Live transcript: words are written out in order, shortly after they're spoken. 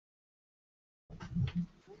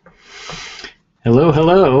Hello,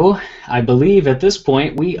 hello. I believe at this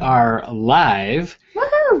point we are live.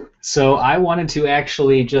 Woohoo! So I wanted to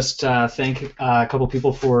actually just thank a couple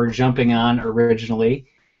people for jumping on originally,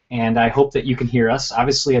 and I hope that you can hear us.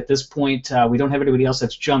 Obviously, at this point, we don't have anybody else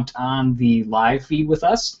that's jumped on the live feed with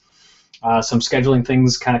us. Some scheduling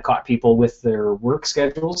things kind of caught people with their work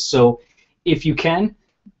schedules. So if you can,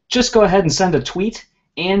 just go ahead and send a tweet,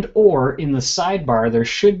 and or in the sidebar, there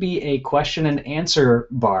should be a question and answer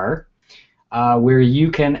bar where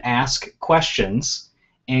you can ask questions,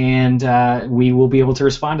 and we will be able to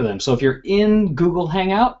respond to them. So if you're in Google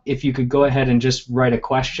Hangout, if you could go ahead and just write a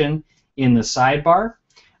question in the sidebar.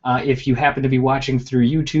 If you happen to be watching through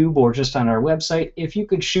YouTube or just on our website, if you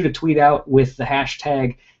could shoot a tweet out with the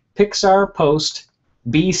hashtag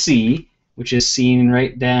PixarPostBC, which is seen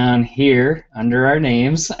right down here under our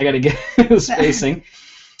names. I got to get the spacing.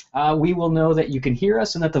 We will know that you can hear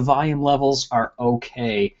us and that the volume levels are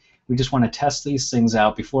okay. We just want to test these things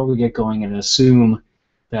out before we get going and assume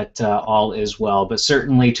that all is well. But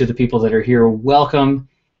certainly to the people that are here, welcome,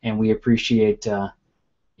 and we appreciate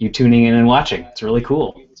you tuning in and watching. It's really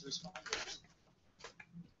cool.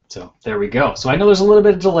 So there we go. So I know there's a little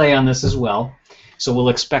bit of delay on this as well, so we'll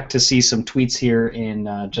expect to see some tweets here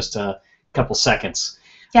in just a couple seconds.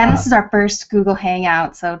 Yeah, this is our first Google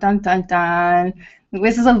Hangout, so dun dun dun.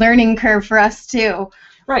 This is a learning curve for us too.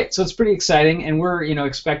 Right, so it's pretty exciting, and we're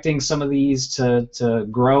expecting some of these to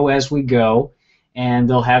grow as we go, and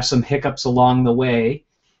they'll have some hiccups along the way.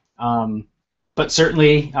 But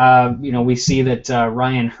certainly, we see that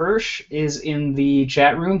Ryan Hirsch is in the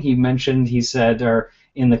chat room. He said, or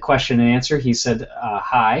in the question and answer, he said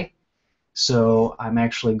hi. So I'm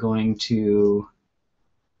actually going to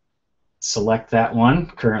select that one,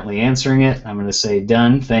 currently answering it. I'm going to say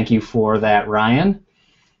done. Thank you for that, Ryan.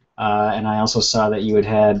 And I also saw that you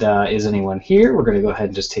had is anyone here? We're going to go ahead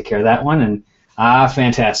and just take care of that one. And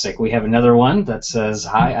fantastic. We have another one that says,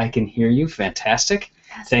 hi, I can hear you. Fantastic.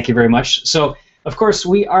 Thank you very much. So, of course,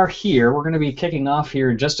 we are here. We're going to be kicking off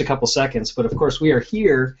here in just a couple seconds. But, of course, we are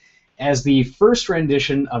here as the first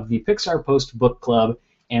rendition of the Pixar Post Book Club.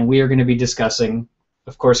 And we are going to be discussing,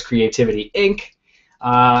 of course, Creativity, Inc.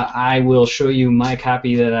 I will show you my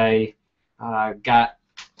copy that I got.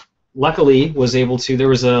 Luckily, was able to. There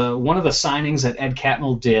was one of the signings that Ed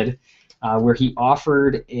Catmull did, where he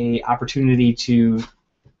offered a opportunity to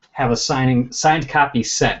have a signed copy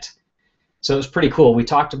sent. So it was pretty cool. We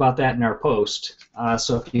talked about that in our post.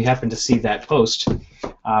 So if you happen to see that post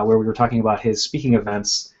where we were talking about his speaking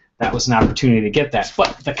events, that was an opportunity to get that.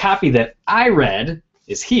 But the copy that I read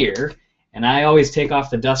is here, and I always take off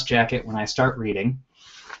the dust jacket when I start reading.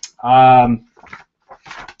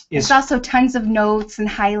 There's also tons of notes and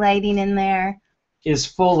highlighting in there. Is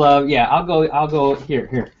full of, yeah, I'll go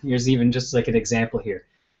here. Here's even just like an example here.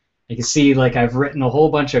 You can see like I've written a whole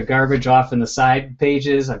bunch of garbage off in the side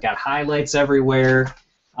pages. I've got highlights everywhere.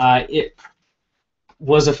 It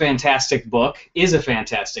was a fantastic book, is a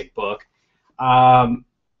fantastic book.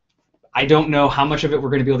 I don't know how much of it we're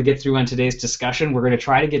going to be able to get through on today's discussion. We're going to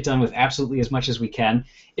try to get done with absolutely as much as we can.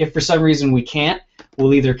 If for some reason we can't,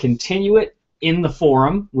 we'll either continue it in the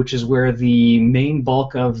forum, which is where the main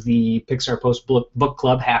bulk of the Pixar Post Book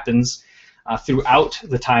Club happens throughout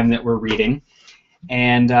the time that we're reading.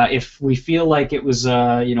 And if we feel like it was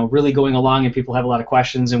really going along and people have a lot of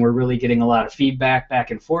questions and we're really getting a lot of feedback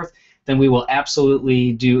back and forth, then we will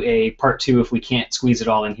absolutely do a part 2 if we can't squeeze it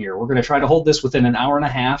all in here. We're going to try to hold this within an hour and a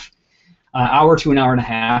half, hour to an hour and a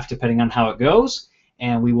half, depending on how it goes,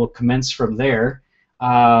 and we will commence from there.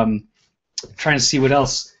 Trying to see what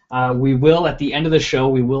else. We will, at the end of the show,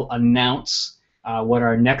 we will announce what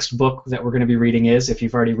our next book that we're going to be reading is. If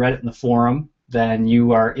you've already read it in the forum, then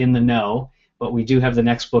you are in the know. But we do have the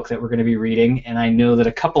next book that we're going to be reading, and I know that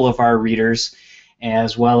a couple of our readers,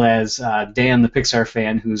 as well as Dan, the Pixar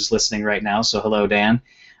fan, who's listening right now, so hello, Dan,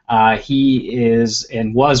 he is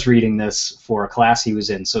and was reading this for a class he was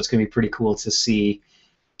in, so it's going to be pretty cool to see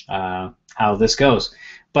how this goes.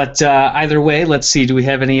 But either way, let's see, do we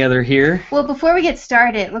have any other here? Well, before we get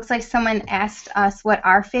started, it looks like someone asked us what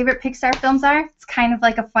our favorite Pixar films are. It's kind of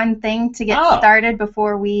like a fun thing to get started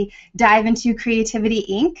before we dive into Creativity,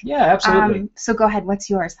 Inc. Yeah, absolutely. So go ahead, what's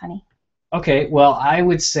yours, honey? Okay, well, I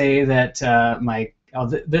would say that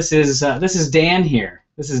this is Dan here.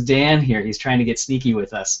 This is Dan here. He's trying to get sneaky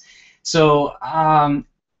with us. So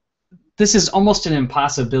this is almost an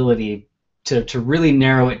impossibility to really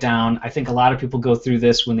narrow it down. I think a lot of people go through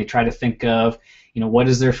this when they try to think of, what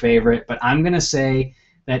is their favorite. But I'm going to say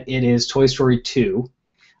that it is Toy Story 2.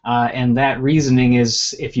 And that reasoning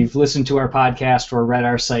is, if you've listened to our podcast or read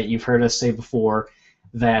our site, you've heard us say before,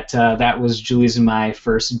 that was Julie's and my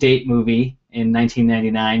first date movie in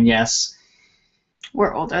 1999. Yes.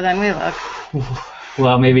 We're older than we look.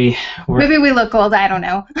 Well, maybe we look old. I don't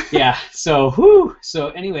know. Yeah. So, So,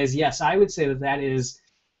 anyways, yes, I would say that is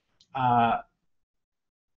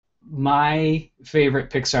my favorite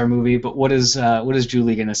Pixar movie. But what is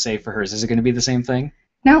Julie gonna say for hers? Is it gonna be the same thing?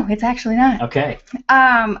 No, it's actually not. Okay.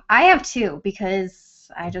 I have two because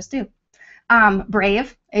I just do.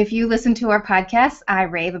 Brave. If you listen to our podcast, I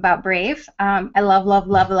rave about Brave. I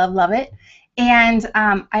love it. And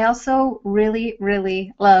I also really,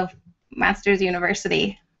 really love Monsters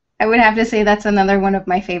University. I would have to say that's another one of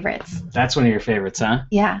my favorites. That's one of your favorites, huh?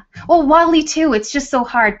 Yeah. Well, WALL-E too. It's just so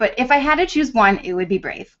hard. But if I had to choose one, it would be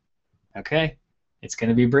Brave. Okay. It's going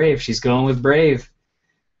to be Brave. She's going with Brave.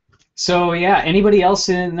 So, yeah, anybody else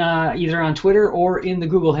in either on Twitter or in the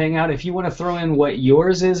Google Hangout, if you want to throw in what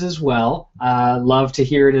yours is as well, love to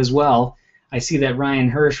hear it as well. I see that Ryan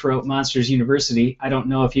Hirsch wrote Monsters University. I don't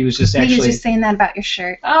know if he was just actually... He was just saying that about your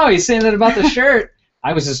shirt. Oh, he's saying that about the shirt.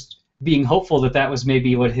 I was just being hopeful that was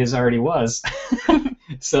maybe what his already was.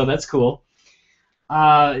 So that's cool.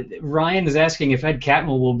 Ryan is asking if Ed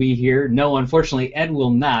Catmull will be here. No, unfortunately, Ed will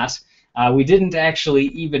not. We didn't actually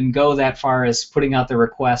even go that far as putting out the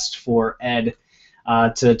request for Ed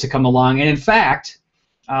to come along. And in fact,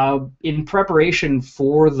 in preparation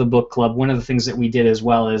for the book club, one of the things that we did as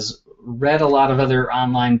well is read a lot of other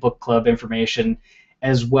online book club information,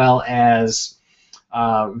 as well as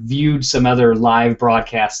viewed some other live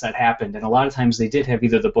broadcasts that happened. And a lot of times they did have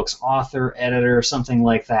either the book's author, editor, or something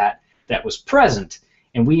like that was present.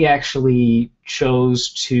 And we actually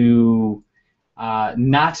chose to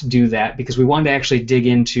not do that because we wanted to actually dig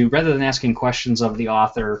into, rather than asking questions of the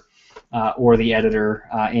author or the editor,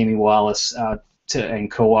 Amy Wallace, and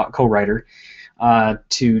co-writer,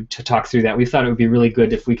 to talk through that. We thought it would be really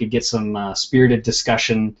good if we could get some spirited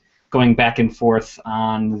discussion going back and forth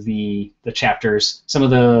on the chapters, some of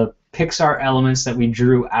the Pixar elements that we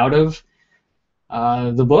drew out of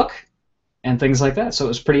the book, and things like that. So it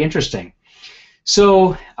was pretty interesting.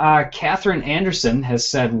 So Catherine Anderson has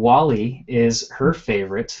said WALL-E is her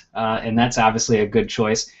favorite, and that's obviously a good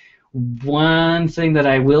choice. One thing that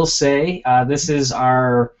I will say, this is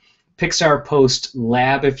our Pixar Post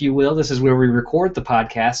lab, if you will. This is where we record the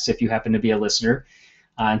podcasts, if you happen to be a listener.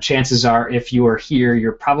 Chances are, if you are here,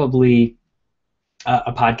 you're probably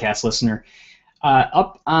a podcast listener.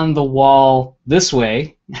 Up on the wall this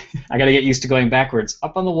way, I got to get used to going backwards.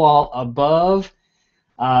 Up on the wall above,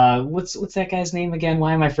 what's that guy's name again?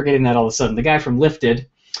 Why am I forgetting that all of a sudden? The guy from Lifted.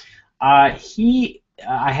 I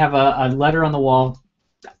have a letter on the wall,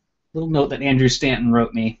 little note that Andrew Stanton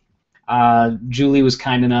wrote me. Julie was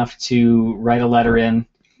kind enough to write a letter in.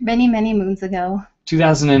 Many, many moons ago.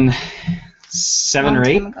 2007 or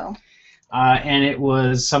 8. Time ago. And it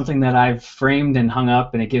was something that I've framed and hung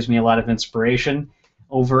up, and it gives me a lot of inspiration.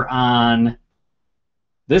 Over on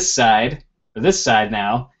this side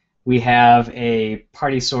now, we have a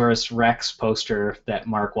Partysaurus Rex poster that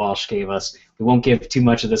Mark Walsh gave us. We won't give too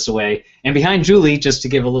much of this away. And behind Julie, just to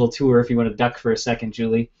give a little tour, if you want to duck for a second,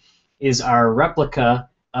 Julie, is our replica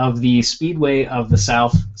of the Speedway of the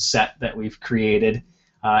South set that we've created.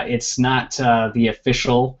 It's not the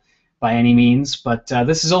official by any means, but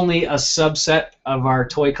this is only a subset of our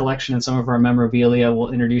toy collection and some of our memorabilia.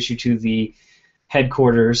 We'll introduce you to the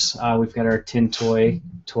headquarters. We've got our tin toy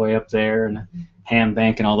up there and a ham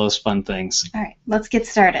bank and all those fun things. All right, let's get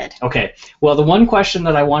started. Okay. Well, the one question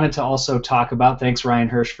that I wanted to also talk about, thanks Ryan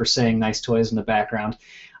Hirsch for saying nice toys in the background,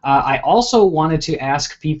 I also wanted to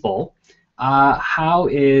ask people, how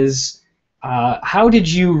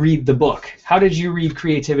did you read the book? How did you read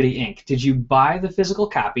Creativity Inc.? Did you buy the physical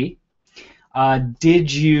copy?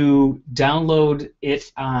 Did you download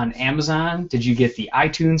it on Amazon? Did you get the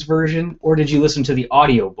iTunes version? Or did you listen to the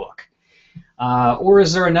audiobook? Or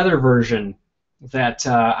is there another version that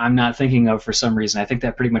I'm not thinking of for some reason? I think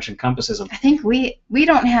that pretty much encompasses them. I think we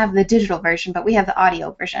don't have the digital version, but we have the audio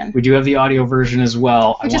version. We do have the audio version as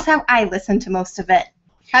well. Which is how I listen to most of it.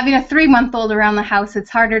 Having a 3-month-old around the house, it's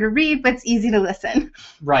harder to read, but it's easy to listen.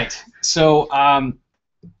 Right. So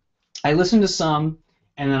I listened to some,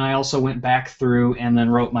 and then I also went back through and then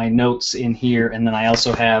wrote my notes in here, and then I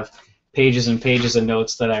also have pages and pages of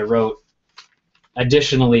notes that I wrote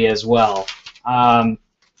additionally as well.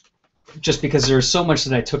 Just because there's so much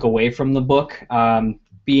that I took away from the book.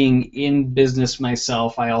 Being in business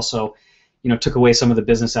myself, I also, took away some of the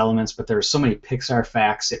business elements, but there were so many Pixar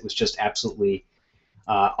facts, it was just absolutely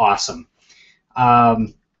awesome.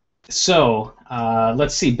 So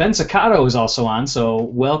let's see. Ben Sakato is also on, so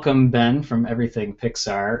welcome, Ben, from Everything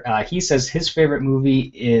Pixar. He says his favorite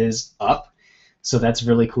movie is Up. So that's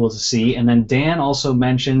really cool to see. And then Dan also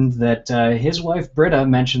mentioned that his wife Britta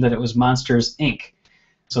mentioned that it was Monsters Inc.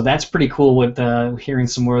 So that's pretty cool with hearing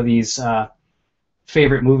some more of these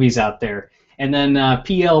favorite movies out there. And then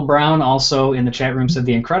P.L. Brown also in the chat room said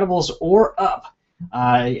The Incredibles or Up.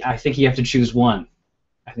 I think you have to choose one.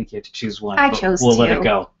 I think you have to choose one. I chose We'll two. let it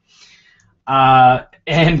go.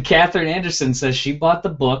 And Catherine Anderson says she bought the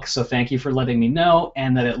book, so thank you for letting me know,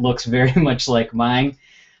 and that it looks very much like mine.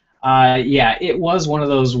 Yeah, it was one of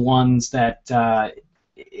those ones that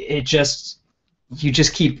you just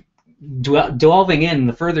keep delving in.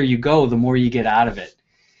 The further you go, the more you get out of it.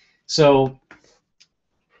 So,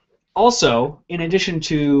 also, in addition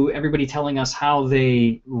to everybody telling us how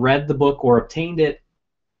they read the book or obtained it,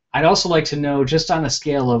 I'd also like to know, just on a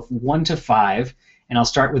scale of 1 to 5, and I'll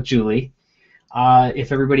start with Julie,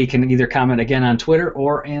 if everybody can either comment again on Twitter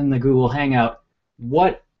or in the Google Hangout,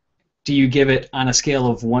 what do you give it on a scale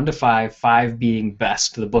of 1 to 5, 5 being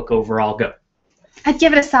best, the book overall? Go. I'd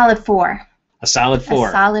give it a solid 4. A solid 4.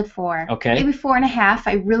 A solid 4. Okay. Maybe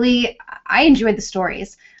 4.5. I enjoyed the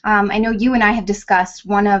stories. I know you and I have discussed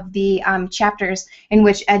one of the chapters in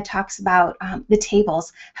which Ed talks about the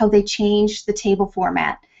tables, how they changed the table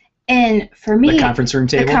format. And for me, the conference room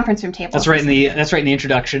table. The conference room table. That's right in the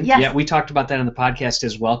introduction. Yes. Yeah, we talked about that in the podcast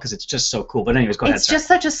as well because it's just so cool. But anyways, go ahead. It's just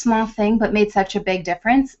such a small thing, but made such a big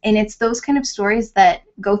difference. And it's those kind of stories that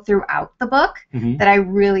go throughout the book that I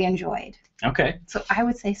really enjoyed. Okay. So I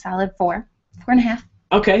would say solid 4, 4.5.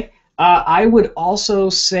 Okay. I would also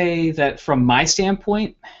say that from my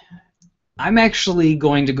standpoint, I'm actually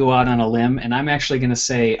going to go out on a limb, and I'm actually going to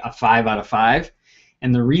say a 5 out of 5.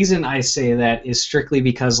 And the reason I say that is strictly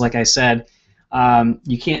because, like I said,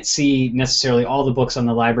 you can't see necessarily all the books on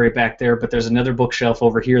the library back there, but there's another bookshelf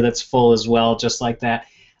over here that's full as well, just like that.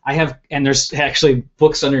 And there's actually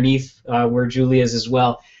books underneath where Julie is as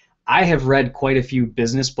well. I have read quite a few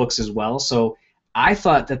business books as well, so I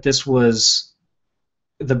thought that this was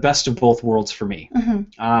the best of both worlds for me.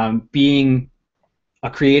 Being a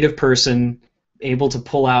creative person, able to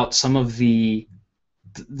pull out some of the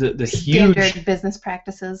huge standard business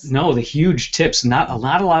practices. No, the huge tips. Not a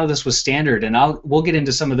lot of this was standard, and we'll get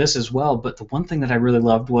into some of this as well. But the one thing that I really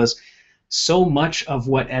loved was so much of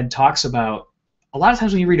what Ed talks about. A lot of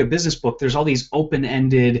times when you read a business book, there's all these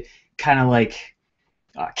open-ended kind of like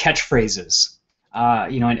catchphrases.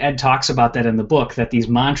 And Ed talks about that in the book, that these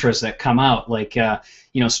mantras that come out, like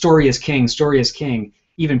story is king, story is king.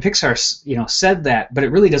 Even Pixar, said that, but it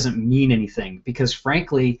really doesn't mean anything because,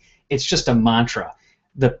 frankly, it's just a mantra.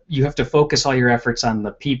 You have to focus all your efforts on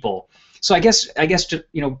the people. So I guess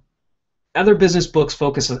other business books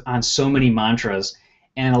focus on so many mantras,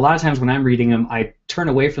 and a lot of times when I'm reading them, I turn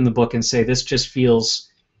away from the book and say this just feels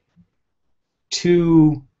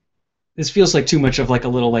too. This feels like too much of like a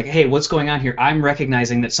little like, hey, what's going on here? I'm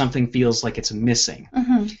recognizing that something feels like it's missing.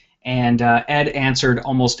 And Ed answered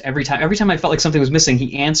almost every time. Every time I felt like something was missing,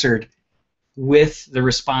 he answered with the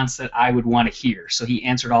response that I would want to hear. So he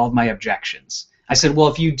answered all of my objections. I said, well,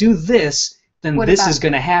 if you do this, then this is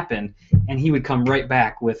going to happen. And he would come right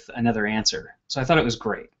back with another answer. So I thought it was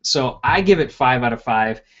great. So I give it 5 out of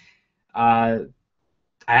 5. I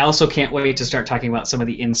also can't wait to start talking about some of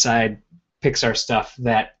the inside Pixar stuff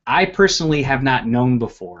that I personally have not known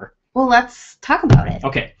before. Well, let's talk about it.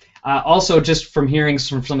 Okay. Also, just from hearing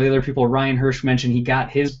from some of the other people, Ryan Hirsch mentioned he got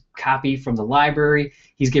his copy from the library.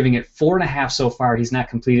 He's giving it 4.5 so far. He's not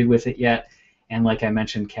completed with it yet. And like I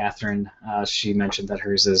mentioned, Catherine, she mentioned that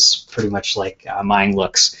hers is pretty much like mine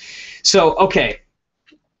looks. So, okay.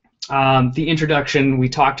 The introduction, we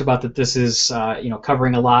talked about that this is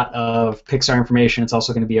covering a lot of Pixar information. It's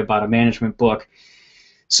also going to be about a management book.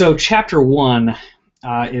 So chapter 1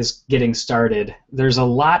 is getting started. There's a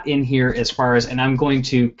lot in here as far as, and I'm going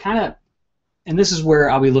to kind of, and this is where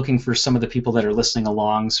I'll be looking for some of the people that are listening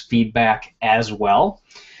along's feedback as well.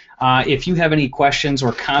 If you have any questions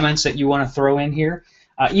or comments that you want to throw in here,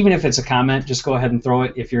 even if it's a comment, just go ahead and throw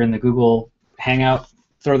it. If you're in the Google Hangout,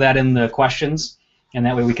 throw that in the questions, and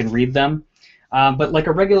that way we can read them. But like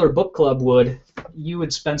a regular book club would, you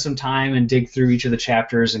would spend some time and dig through each of the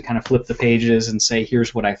chapters and kind of flip the pages and say,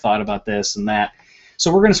 here's what I thought about this and that.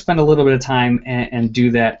 So we're going to spend a little bit of time and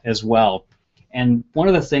do that as well. And one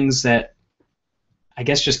of the things that I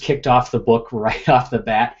guess just kicked off the book right off the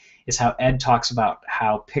bat is how Ed talks about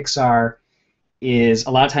how Pixar is,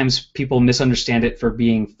 a lot of times people misunderstand it for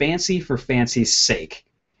being fancy for fancy's sake.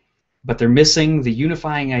 But they're missing the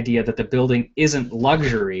unifying idea that the building isn't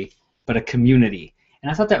luxury, but a community.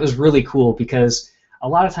 And I thought that was really cool because a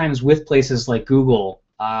lot of times with places like Google,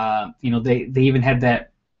 they even had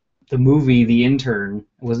that the movie The Intern.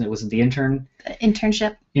 Wasn't it? Was it The Intern?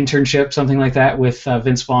 Internship. Internship, something like that, with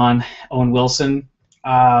Vince Vaughn, Owen Wilson.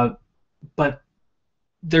 But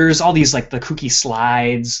there's all these like the kooky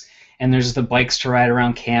slides, and there's the bikes to ride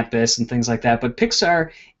around campus and things like that. But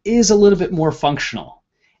Pixar is a little bit more functional,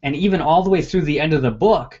 and even all the way through the end of the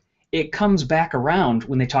book, it comes back around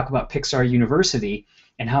when they talk about Pixar University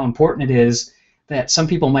and how important it is. That some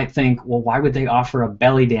people might think, well, why would they offer a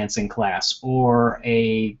belly dancing class or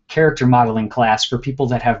a character modeling class for people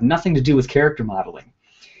that have nothing to do with character modeling?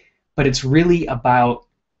 But it's really about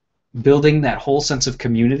building that whole sense of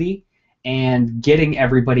community and getting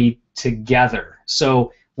everybody together.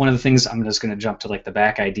 So one of the things, I'm just going to jump to like the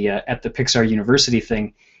back idea at the Pixar University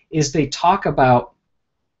thing, is they talk about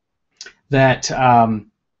that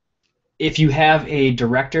if you have a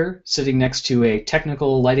director sitting next to a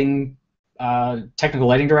technical lighting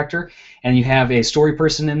director, and you have a story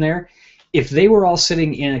person in there, if they were all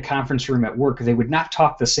sitting in a conference room at work, they would not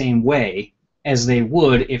talk the same way as they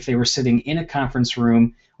would if they were sitting in a conference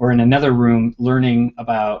room or in another room learning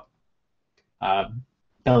about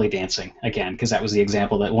belly dancing, again, because that was the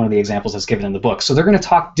example, that one of the examples that's given in the book. So they're going to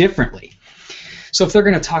talk differently. So if they're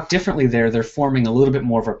going to talk differently there, they're forming a little bit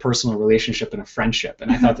more of a personal relationship and a friendship,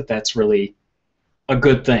 and I thought that that's really a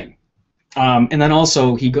good thing. And then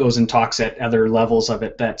also he goes and talks at other levels of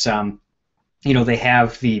it that, they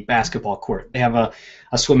have the basketball court, they have a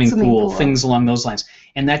swimming pool, things along those lines.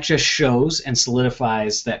 And that just shows and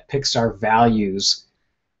solidifies that Pixar values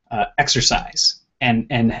exercise and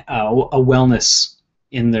a wellness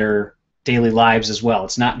in their daily lives as well.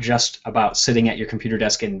 It's not just about sitting at your computer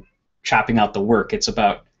desk and chopping out the work. It's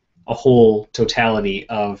about a whole totality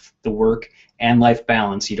of the work and life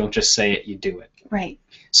balance. You don't just say it, you do it. Right.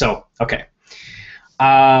 So, okay.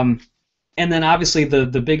 And then obviously the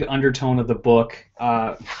big undertone of the book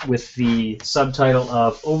with the subtitle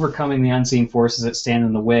of Overcoming the Unseen Forces That Stand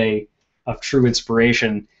in the Way of True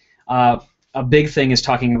Inspiration, a big thing is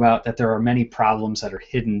talking about that there are many problems that are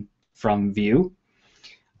hidden from view.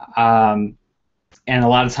 And a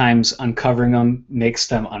lot of times uncovering them makes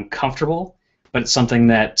them uncomfortable, but it's something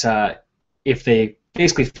that if they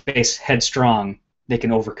basically face headstrong, they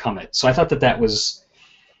can overcome it. So I thought that was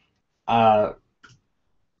a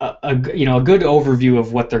good overview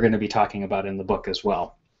of what they're going to be talking about in the book as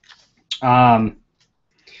well.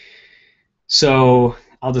 So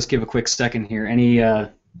I'll just give a quick second here. Any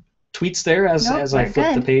tweets there as I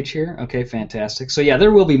flip the page here? Okay, fantastic. So yeah,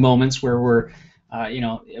 there will be moments where we're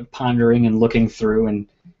pondering and looking through and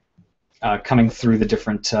coming through the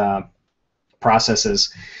different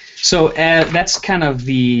processes. So that's kind of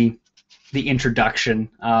the introduction.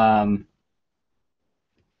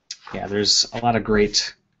 Yeah, there's a lot of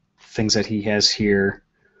great things that he has here.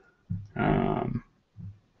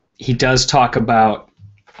 He does talk about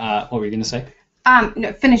what were you going to say?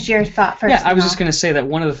 No, finish your thought first. Yeah, I was just going to say that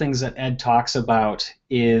one of the things that Ed talks about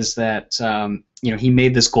is that he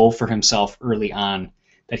made this goal for himself early on,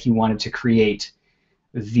 that he wanted to create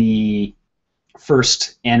the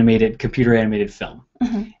first computer animated film.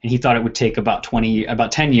 Mm-hmm. And he thought it would take about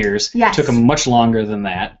 10 years. Yes. It took him much longer than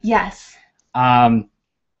that. Yes.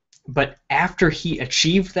 But after he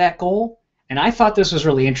achieved that goal, and I thought this was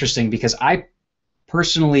really interesting because I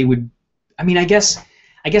personally I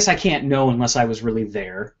guess I can't know unless I was really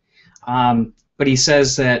there. But he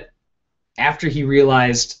says that after he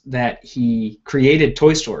realized that he created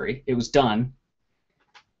Toy Story, it was done,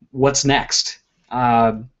 what's next?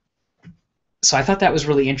 So I thought that was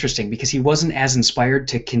really interesting because he wasn't as inspired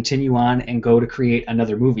to continue on and go to create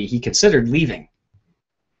another movie. He considered leaving.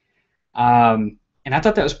 And I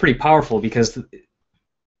thought that was pretty powerful because,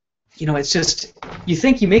 it's just, you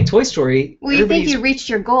think you make Toy Story. Well, you think you reached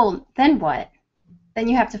your goal, then what? Then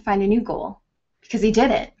you have to find a new goal because he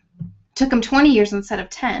did it. Took him 20 years instead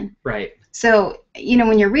of 10. Right. So,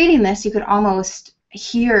 when you're reading this, you could almost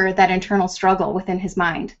hear that internal struggle within his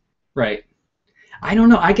mind. Right. I don't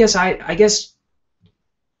know. I guess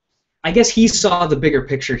he saw the bigger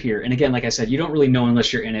picture here. And again, like I said, you don't really know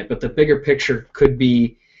unless you're in it, but the bigger picture could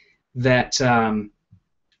be that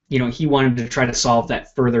he wanted to try to solve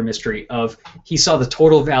that further mystery of, he saw the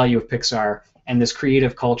total value of Pixar and this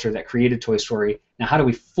creative culture that created Toy Story. Now, how do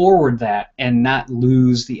we forward that and not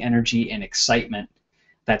lose the energy and excitement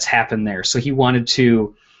that's happened there? So he wanted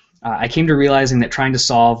to, I came to realizing that trying to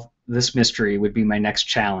solve this mystery would be my next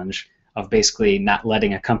challenge of basically not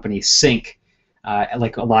letting a company sink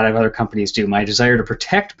like a lot of other companies do. My desire to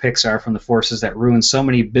protect Pixar from the forces that ruin so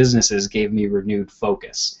many businesses gave me renewed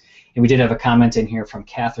focus. And we did have a comment in here from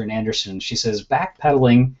Catherine Anderson. She says,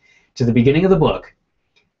 backpedaling to the beginning of the book,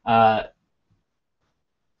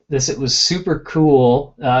 it was super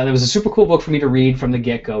cool. It was a super cool book for me to read from the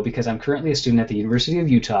get-go because I'm currently a student at the University of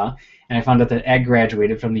Utah, and I found out that Ed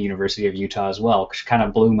graduated from the University of Utah as well, which kind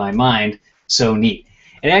of blew my mind. So neat.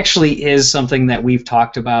 It actually is something that we've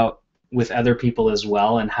talked about with other people as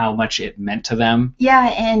well and how much it meant to them. Yeah,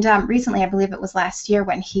 and recently, I believe it was last year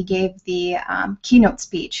when he gave the keynote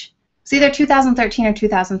speech. It's either 2013 or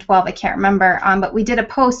 2012, I can't remember, but we did a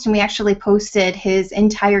post, and we actually posted his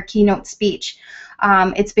entire keynote speech.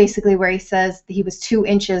 It's basically where he says he was 2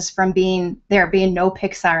 inches from being no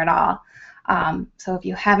Pixar at all. So if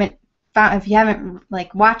you haven't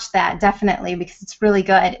like watched that, definitely, because it's really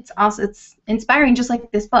good. It's inspiring, just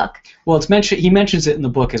like this book. Well, he mentions it in the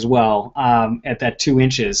book as well, at that 2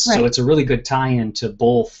 inches. Right. So it's a really good tie-in to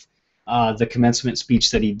both the commencement speech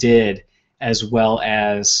that he did, as well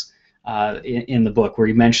as in the book, where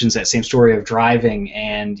he mentions that same story of driving,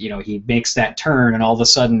 and he makes that turn, and all of a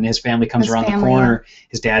sudden his family comes around the corner. Yeah.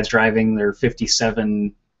 His dad's driving their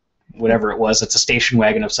 57, whatever it was. It's a station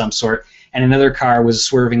wagon of some sort, and another car was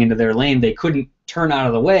swerving into their lane. They couldn't turn out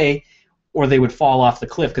of the way, or they would fall off the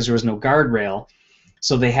cliff because there was no guardrail.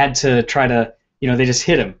 So they had to try to, they just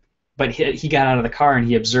hit him. But he got out of the car, and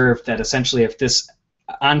he observed that essentially if this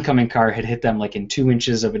oncoming car had hit them like in 2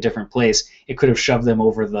 inches of a different place, it could have shoved them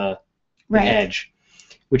over the edge,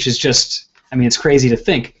 which is just, it's crazy to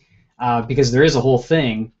think, because there is a whole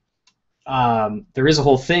thing about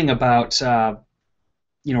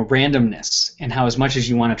randomness, and how as much as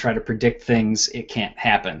you want to try to predict things, it can't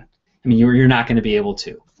happen. You're not going to be able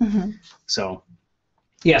to. Mm-hmm. So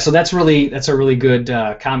yeah, so that's a really good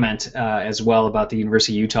comment as well about the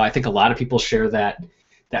University of Utah. I think a lot of people share that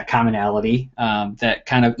commonality, that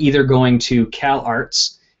kind of either going to Cal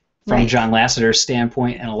Arts from John Lasseter's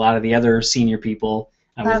standpoint, and a lot of the other senior people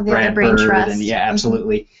with Brad Bird, and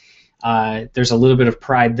absolutely. Mm-hmm. There's a little bit of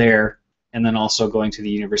pride there, and then also going to the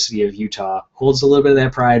University of Utah holds a little bit of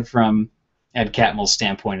that pride from Ed Catmull's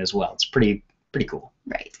standpoint as well. It's pretty cool.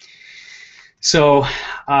 Right. So,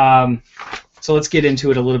 so let's get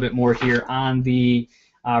into it a little bit more here. On the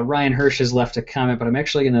Ryan Hirsch has left a comment, but I'm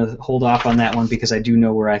actually going to hold off on that one because I do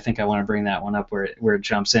know where I think I want to bring that one up, where it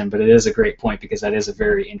jumps in. But it is a great point, because that is a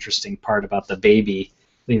very interesting part about the baby,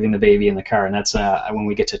 leaving the baby in the car, and that's when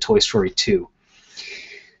we get to Toy Story 2.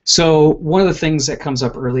 So one of the things that comes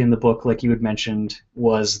up early in the book, like you had mentioned,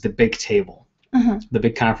 was the big table, mm-hmm. the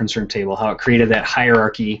big conference room table, how it created that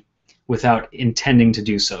hierarchy without intending to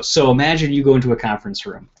do so. So imagine you go into a conference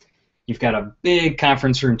room. You've got a big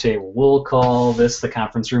conference room table. We'll call this the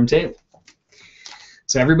conference room table.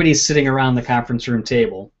 So everybody's sitting around the conference room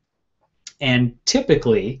table, and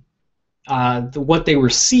typically what they were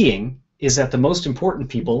seeing is that the most important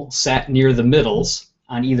people sat near the middles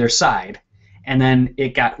on either side, and then it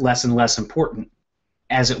got less and less important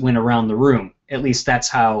as it went around the room. At least that's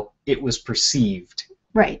how it was perceived.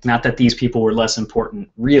 Right. Not that these people were less important,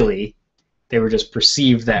 really. They were just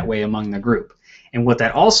perceived that way among the group. And what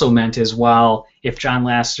that also meant is, while if John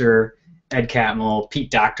Lasseter, Ed Catmull,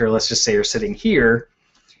 Pete Docter, let's just say, are sitting here,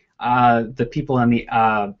 the people on the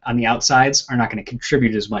outsides are not going to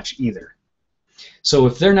contribute as much either. So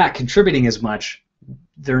if they're not contributing as much,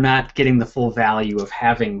 they're not getting the full value of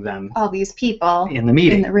having them, all these people in the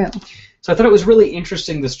meeting, in the room. So I thought it was really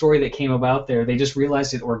interesting, the story that came about there. They just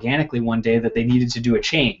realized it organically one day that they needed to do a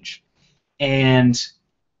change. And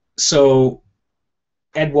so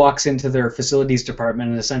Ed walks into their facilities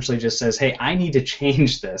department and essentially just says, hey, I need to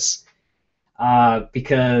change this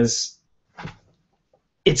because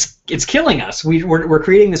it's killing us. We're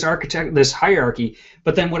creating this hierarchy.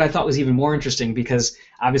 But then what I thought was even more interesting, because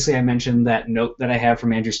obviously I mentioned that note that I have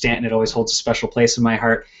from Andrew Stanton. It always holds a special place in my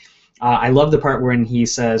heart. I love the part when he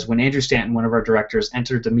says, when Andrew Stanton, one of our directors,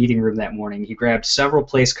 entered the meeting room that morning, he grabbed several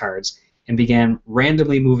place cards and began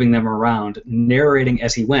randomly moving them around, narrating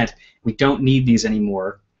as he went, we don't need these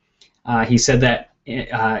anymore. He said that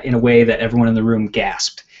in a way that everyone in the room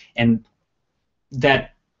gasped. And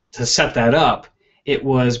that, to set that up, it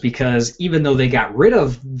was because even though they got rid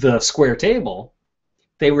of the square table,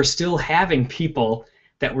 they were still having people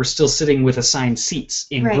that were still sitting with assigned seats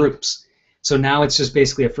in groups. So now it's just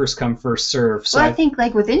basically a first come, first serve. So well, I think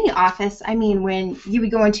like with any office, when you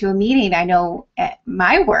would go into a meeting, I know at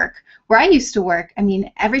my work, where I used to work,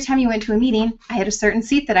 every time you went to a meeting, I had a certain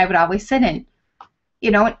seat that I would always sit in.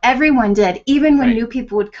 And everyone did. Even when new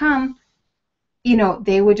people would come,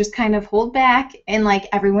 they would just kind of hold back, and like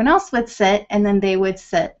everyone else would sit, and then they would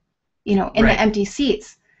sit, in the empty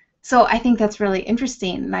seats. So I think that's really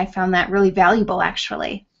interesting, and I found that really valuable,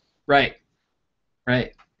 actually. Right.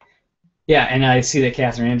 Yeah, and I see that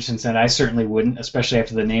Catherine Anderson said I certainly wouldn't, especially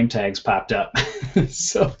after the name tags popped up.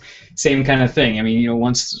 So same kind of thing. I mean,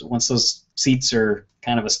 once those seats are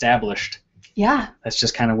kind of established, Yeah. that's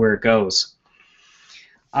just kind of where it goes.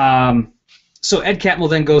 Um, so Ed Catmull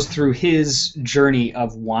then goes through his journey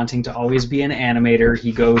of wanting to always be an animator.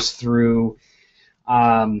 He goes through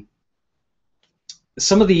um,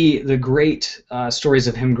 some of the great stories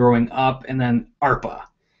of him growing up, and then ARPA,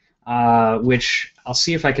 which I'll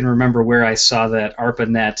see if I can remember where I saw that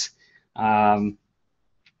ARPANET, um,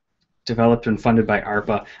 developed and funded by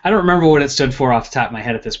ARPA. I don't remember what it stood for off the top of my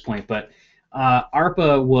head at this point, but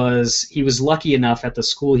ARPA he was lucky enough at the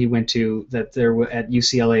school he went to that at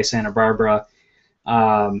UCLA Santa Barbara,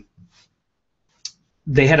 um,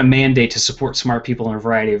 they had a mandate to support smart people in a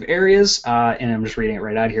variety of areas, and I'm just reading it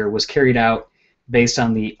right out here, was carried out based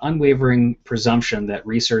on the unwavering presumption that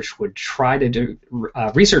researchers would try to do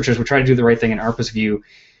the right thing. In ARPA's view,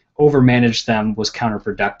 overmanage them was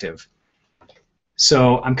counterproductive.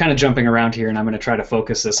 So I'm kind of jumping around here, and I'm going to try to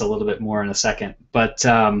focus this a little bit more in a second. But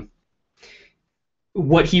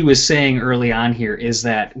what he was saying early on here is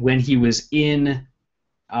that when he was in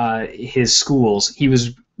his schools, he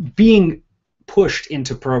was being pushed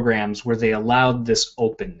into programs where they allowed this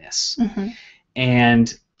openness. Mm-hmm.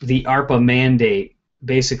 And the ARPA mandate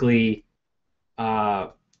basically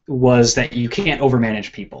was that you can't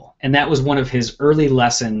overmanage people. And that was one of his early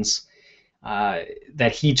lessons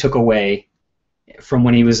that he took away from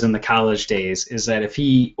when he was in the college days, is that if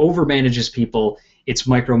he overmanages people, it's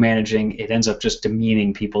micromanaging. It ends up just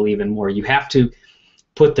demeaning people even more. You have to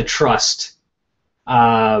put the trust.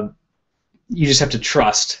 You just have to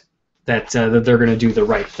trust that they're going to do the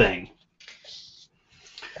right thing.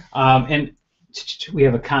 And we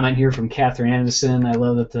have a comment here from Catherine Anderson. I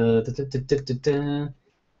love that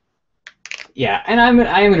yeah, and I am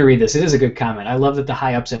going to read this. It is a good comment. I love that the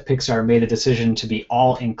high ups at Pixar made a decision to be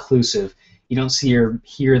all inclusive. You don't see or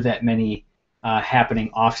hear that many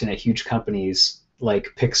happening often at huge companies like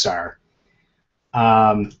Pixar.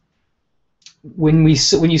 When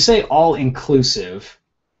you say all inclusive,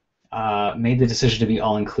 made the decision to be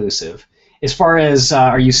all inclusive. As far as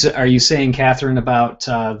are you saying, Catherine, about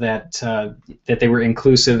that they were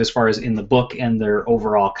inclusive as far as in the book and their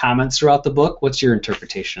overall comments throughout the book? What's your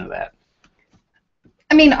interpretation of that?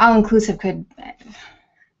 I mean, all inclusive could.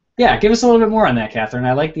 Yeah, give us a little bit more on that, Catherine.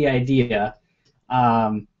 I like the idea,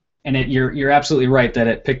 and you're absolutely right that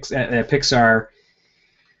at Pixar,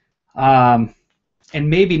 and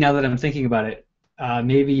maybe now that I'm thinking about it,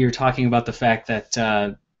 maybe you're talking about the fact that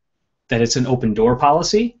that it's an open door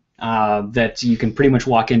policy, that you can pretty much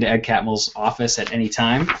walk into Ed Catmull's office at any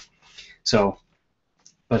time. So,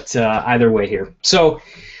 but either way here. So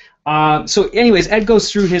anyways, Ed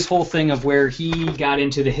goes through his whole thing of where he got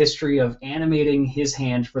into the history of animating his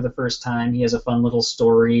hand for the first time. He has a fun little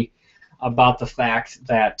story about the fact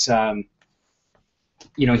that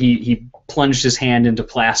he plunged his hand into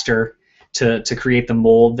plaster to create the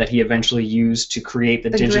mold that he eventually used to create the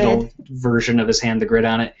digital grid version of his hand, the grid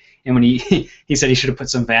on it. And when he said he should have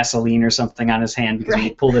put some Vaseline or something on his hand, because when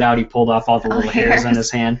he pulled it out, he pulled off all the little hairs on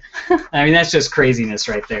his hand. I mean, that's just craziness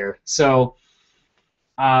right there. So,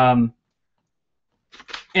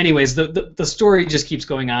 anyways, the story just keeps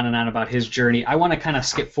going on and on about his journey. I want to kind of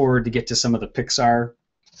skip forward to get to some of the Pixar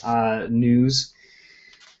news.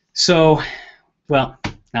 So, well,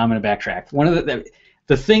 now I'm going to backtrack. One of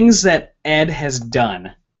the things that Ed has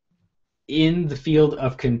done in the field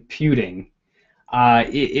of computing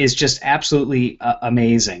is just absolutely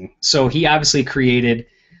amazing. So he obviously created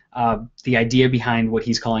the idea behind what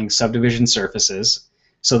he's calling subdivision surfaces.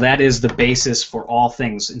 So that is the basis for all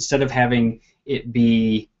things. Instead of having it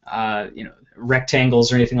be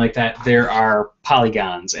rectangles or anything like that, there are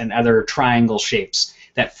polygons and other triangle shapes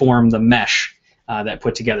that form the mesh that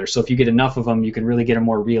put together. So if you get enough of them, you can really get a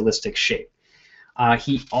more realistic shape.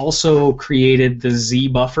 He also created the Z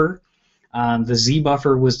buffer. The Z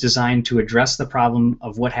buffer was designed to address the problem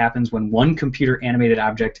of what happens when one computer animated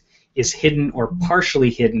object is hidden or partially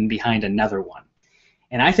hidden behind another one.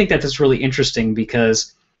 And I think that that's really interesting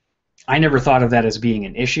because I never thought of that as being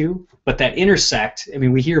an issue, but that intersect, I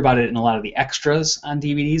mean, we hear about it in a lot of the extras on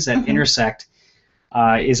DVDs, that intersect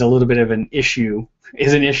is a little bit of an issue,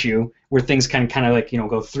 where things can kind of like,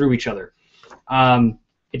 go through each other.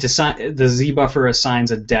 The Z buffer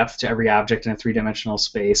assigns a depth to every object in a three-dimensional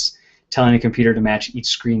space, telling a computer to match each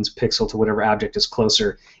screen's pixel to whatever object is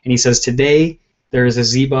closer. And he says, today, there is a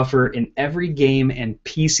Z buffer in every game and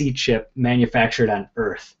PC chip manufactured on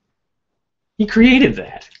Earth. He created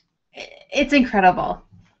that. It's incredible.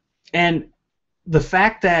 And the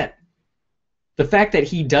fact that the fact that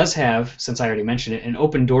he does have, since I already mentioned it, an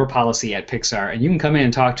open door policy at Pixar, and you can come in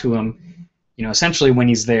and talk to him, essentially when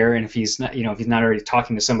he's there, and if he's not, if he's not already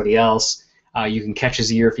talking to somebody else, you can catch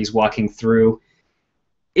his ear if he's walking through.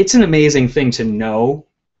 It's an amazing thing to know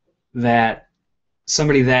that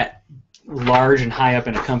somebody that large and high up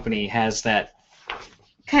in a company has that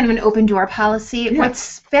kind of an open door policy. Yeah.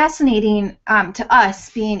 What's fascinating to us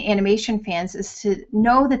being animation fans is to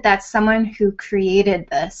know that that's someone who created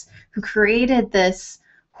this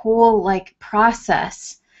whole like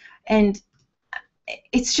process, and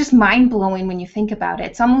it's just mind-blowing when you think about it.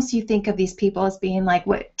 It's almost, you think of these people as being like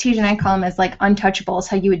what TJ and I call them as like untouchables,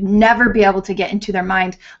 how you would never be able to get into their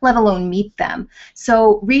mind, let alone meet them.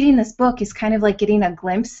 So reading this book is kind of like getting a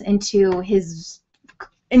glimpse into his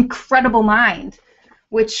incredible mind,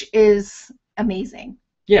 which is amazing.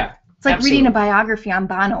 Yeah. It's like absolutely. reading a biography on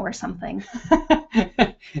Bono or something.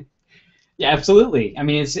 Yeah, absolutely. I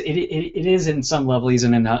mean, it is in some level he's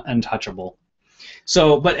an untouchable.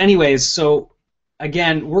 So, but anyways, so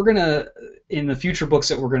again, we're gonna, in the future books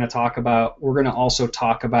that we're gonna talk about, we're gonna also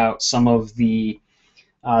talk about some of the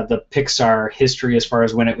Pixar history as far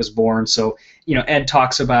as when it was born. So, Ed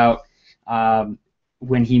talks about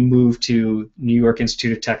when he moved to New York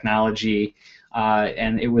Institute of Technology,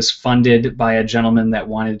 and it was funded by a gentleman that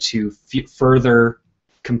wanted to further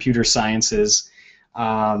computer sciences.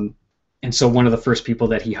 And so one of the first people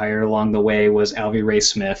that he hired along the way was Alvy Ray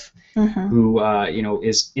Smith, who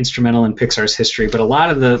is instrumental in Pixar's history. But a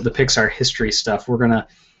lot of the Pixar history stuff we're going to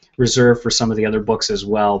reserve for some of the other books as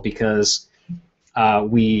well, because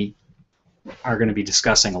we are going to be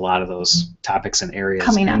discussing a lot of those topics and areas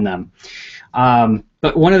coming in them.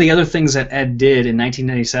 But one of the other things that Ed did in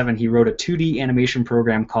 1997, he wrote a 2D animation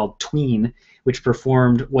program called Tween, which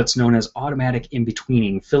performed what's known as automatic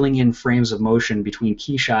in-betweening, filling in frames of motion between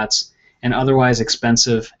key shots, an otherwise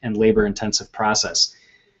expensive and labor-intensive process.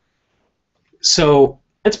 So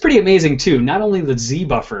that's pretty amazing too. Not only the Z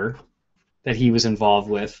buffer that he was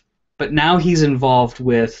involved with, but now he's involved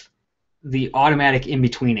with the automatic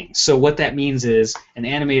in-betweening. So what that means is an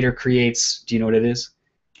animator creates, do you know what it is?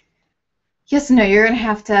 Yes, no, you're going to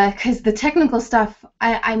have to, because the technical stuff,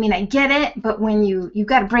 I mean, I get it, but when you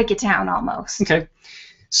got to break it down almost. Okay.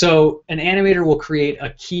 So an animator will create a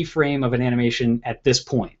keyframe of an animation at this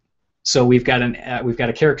point. So we've got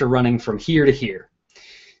a character running from here to here.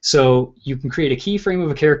 So you can create a keyframe of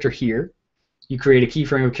a character here, you create a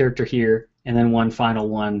keyframe of a character here, and then one final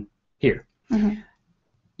one here.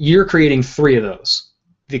 You're creating 3 of those.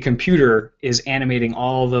 The computer is animating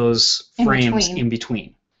all those frames in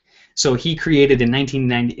between. So he created in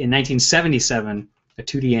 1977 a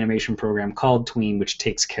 2D animation program called Tween, which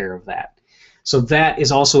takes care of that. So that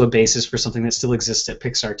is also a basis for something that still exists at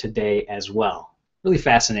Pixar today as well. Really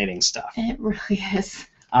fascinating stuff. It really is.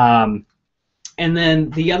 And then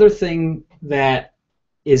the other thing that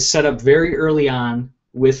is set up very early on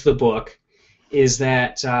with the book is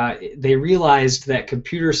that they realized that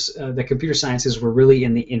computer sciences were really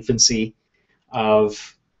in the infancy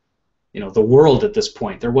of the world at this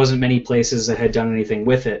point. There wasn't many places that had done anything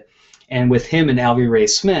with it. And with him and Alvy Ray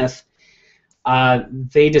Smith,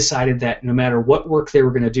 they decided that no matter what work they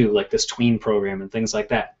were going to do, like this Tween program and things like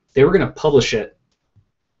that, they were going to publish it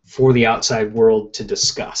for the outside world to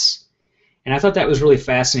discuss. And I thought that was really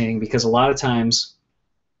fascinating, because a lot of times,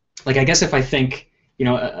 like, I guess if I think,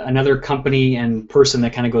 another company and person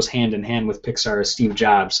that kind of goes hand in hand with Pixar is Steve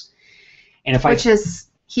Jobs. And if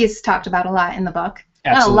he's talked about a lot in the book.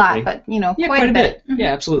 Absolutely. Not a lot, but yeah, quite a bit.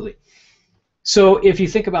 Yeah, absolutely. So if you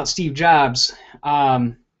think about Steve Jobs,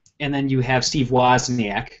 and then you have Steve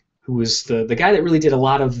Wozniak, who was the guy that really did a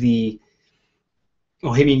lot of the,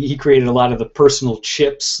 he created a lot of the personal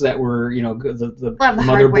chips that were, the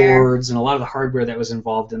motherboards and a lot of the hardware that was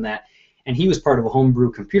involved in that. And he was part of a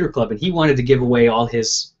homebrew computer club, and he wanted to give away all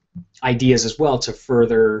his ideas as well to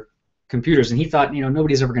further computers. And he thought,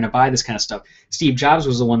 nobody's ever going to buy this kind of stuff. Steve Jobs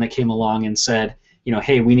was the one that came along and said,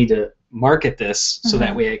 hey, we need to market this so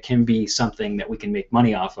that way it can be something that we can make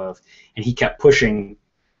money off of. And he kept pushing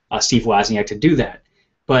Steve Wozniak to do that.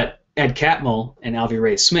 But Ed Catmull and Alvy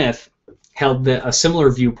Ray Smith held a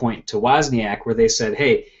similar viewpoint to Wozniak, where they said,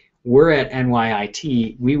 hey, we're at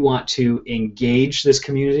NYIT, we want to engage this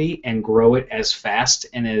community and grow it as fast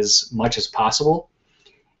and as much as possible.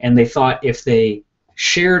 And they thought if they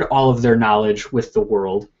shared all of their knowledge with the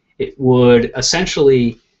world, it would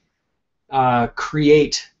essentially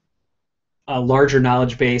create a larger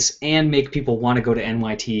knowledge base and make people want to go to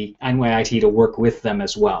NYIT to work with them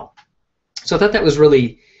as well. So I thought that was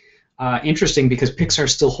really interesting, because Pixar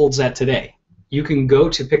still holds that today. You can go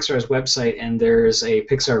to Pixar's website, and there's a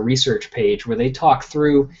Pixar research page where they talk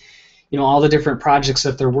through, all the different projects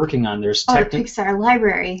that they're working on. There's the Pixar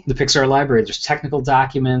library. The Pixar library. There's technical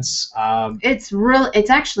documents. It's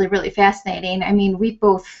actually really fascinating. I mean, we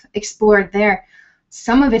both explored there.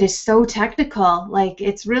 Some of it is so technical, like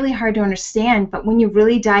it's really hard to understand, but when you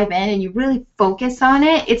really dive in and you really focus on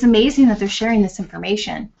it, it's amazing that they're sharing this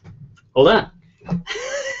information. Hold on.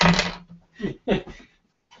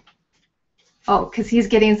 Oh, because he's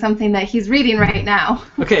getting something that he's reading right now.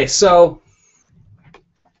 Okay, so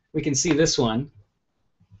we can see this one.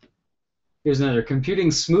 Here's another.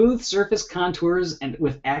 Computing smooth surface contours and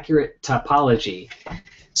with accurate topology.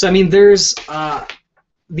 So, I mean, there's...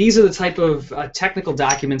 these are the type of technical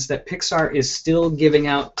documents that Pixar is still giving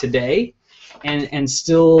out today and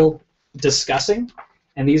still discussing.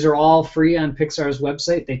 And these are all free on Pixar's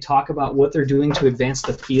website. They talk about what they're doing to advance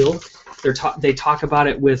the field. They talk about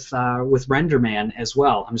it with RenderMan as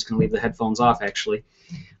well. I'm just going to leave the headphones off, actually.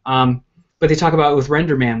 But they talk about it with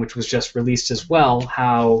RenderMan, which was just released as well,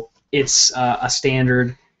 how it's a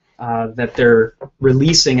standard that they're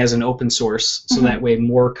releasing as an open source, so that way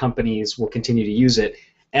more companies will continue to use it.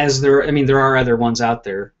 There are other ones out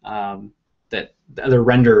there, that other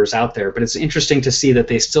renderers out there, but it's interesting to see that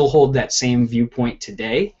they still hold that same viewpoint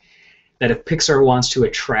today, that if Pixar wants to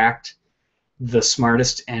attract the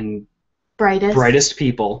smartest and brightest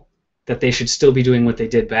people, that they should still be doing what they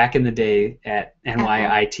did back in the day at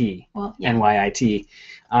NYIT. Well, yeah. NYIT.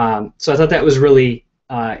 So I thought that was really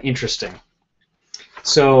interesting.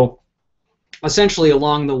 So essentially,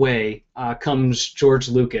 along the way comes George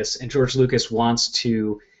Lucas, and George Lucas wants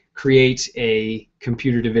to create a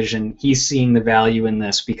computer division. He's seeing the value in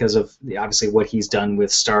this because of obviously what he's done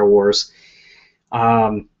with Star Wars.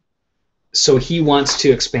 So he wants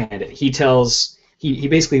to expand it. He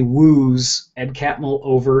basically woos Ed Catmull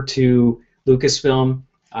over to Lucasfilm.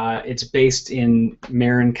 It's based in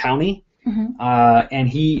Marin County. And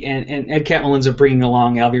Ed Catmull ends up bringing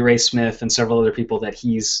along Alvy Ray Smith and several other people that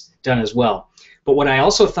he's done as well. But what I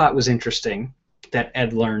also thought was interesting that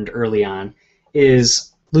Ed learned early on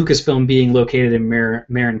is Lucasfilm being located in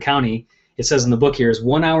Marin County. It says in the book here is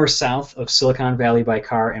 1 hour south of Silicon Valley by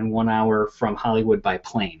car and 1 hour from Hollywood by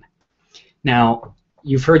plane. Now,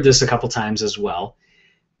 you've heard this a couple times as well.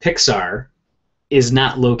 Pixar is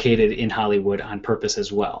not located in Hollywood on purpose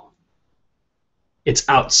as well. It's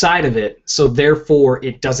outside of it, so therefore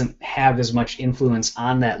it doesn't have as much influence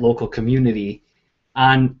on that local community,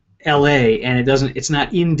 on LA, and it's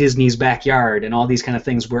not in Disney's backyard and all these kind of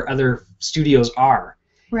things where other studios are.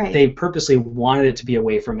 Right. They purposely wanted it to be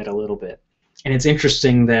away from it a little bit. And it's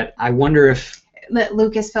interesting that I wonder if that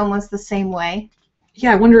Lucasfilm was the same way.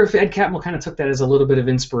 Yeah, I wonder if Ed Catmull kind of took that as a little bit of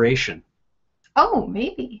inspiration. Oh,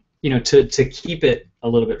 maybe. To keep it a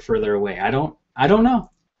little bit further away. I don't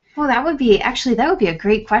know. Well, that would be a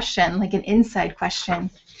great question, like an inside question.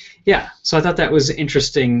 Yeah, so I thought that was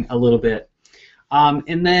interesting a little bit.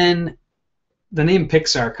 And then the name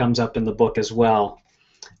Pixar comes up in the book as well.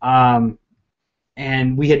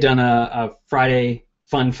 And we had done a Friday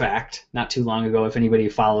fun fact not too long ago. If anybody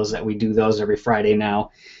follows that, we do those every Friday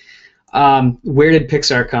now. Where did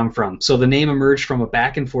Pixar come from? So the name emerged from a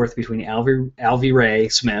back and forth between Alvy Ray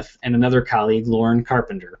Smith and another colleague, Lauren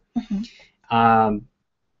Carpenter.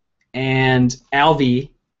 And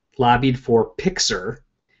Alvy lobbied for Pixar,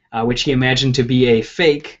 which he imagined to be a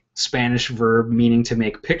fake Spanish verb meaning to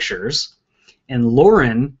make pictures. And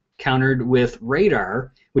Lauren countered with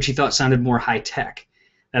radar, which he thought sounded more high-tech.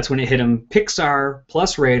 That's when it hit him, Pixar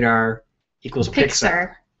plus radar equals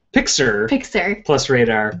Pixar. Pixar plus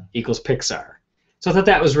radar equals Pixar. So I thought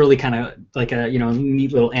that was really kind of like a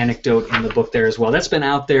neat little anecdote in the book there as well. That's been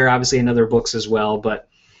out there, obviously, in other books as well, but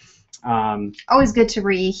always good to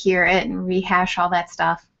rehear it and rehash all that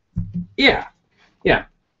stuff. Yeah.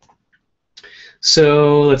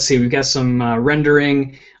 So let's see, we've got some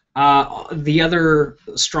rendering. The other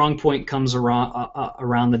strong point comes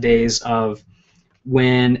around the days of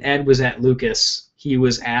when Ed was at Lucas. He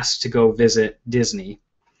was asked to go visit Disney.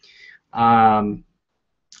 Or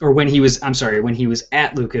when he was at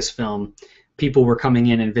Lucasfilm, people were coming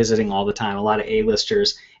in and visiting all the time, a lot of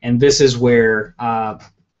A-listers, and this is where a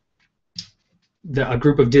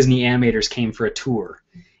group of Disney animators came for a tour,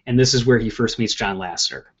 and this is where he first meets John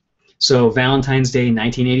Lasseter. So Valentine's Day,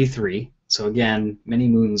 1983, so again, many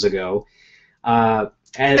moons ago.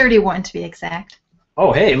 31 to be exact.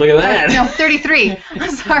 Oh, hey, look at that. No, 33. I'm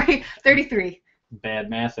sorry, 33. Bad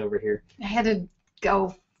math over here. I had to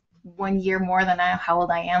go 1 year more than how old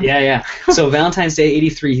I am. Yeah. So Valentine's Day,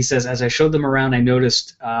 83, he says, as I showed them around, I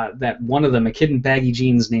noticed that one of them, a kid in baggy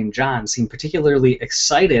jeans named John, seemed particularly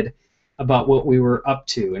excited about what we were up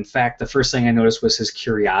to. In fact, the first thing I noticed was his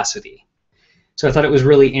curiosity. So I thought it was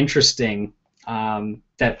really interesting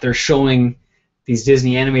that they're showing these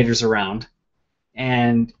Disney animators around,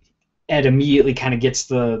 and Ed immediately kind of gets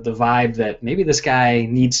the vibe that maybe this guy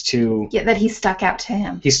needs to. Yeah, that he stuck out to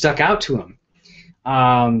him. He stuck out to him.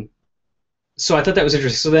 So I thought that was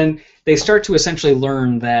interesting. So then they start to essentially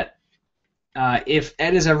learn that if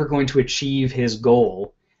Ed is ever going to achieve his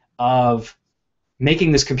goal of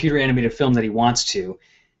making this computer animated film that he wants to,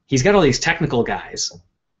 he's got all these technical guys.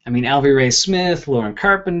 I mean, Alvy Ray Smith, Lauren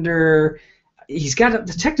Carpenter. He's got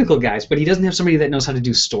the technical guys, but he doesn't have somebody that knows how to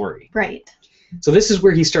do story. Right. So this is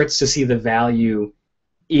where he starts to see the value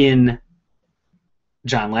in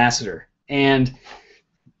John Lasseter. And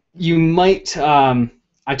you might,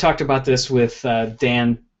 I talked about this with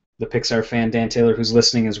Dan, the Pixar fan, Dan Taylor, who's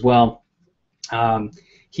listening as well. And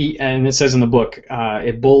it says in the book,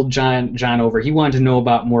 it bowled John over. He wanted to know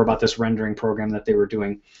more about this rendering program that they were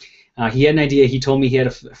doing. He had an idea. He told me he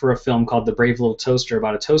had for a film called The Brave Little Toaster,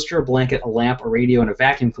 about a toaster, a blanket, a lamp, a radio, and a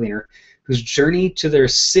vacuum cleaner, whose journey to the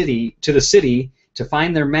city to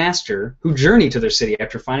find their master, who journey to their city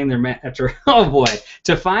after finding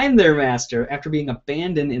to find their master after being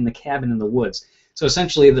abandoned in the cabin in the woods. So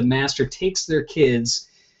essentially, the master takes their kids,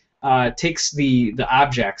 takes the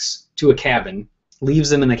objects to a cabin, leaves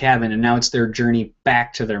them in the cabin, and now it's their journey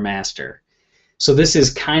back to their master. So this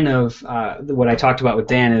is kind of what I talked about with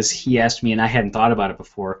Dan. Is he asked me, and I hadn't thought about it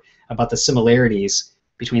before, about the similarities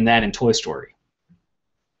between that and Toy Story.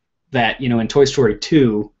 That, in Toy Story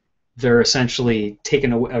 2, they're essentially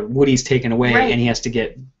taken away, Woody's taken away, right, and he has to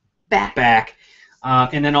get back.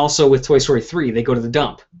 And then also with Toy Story 3, they go to the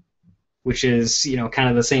dump, which is kind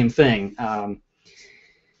of the same thing.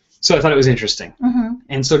 So I thought it was interesting. Mm-hmm.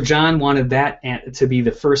 And so John wanted that to be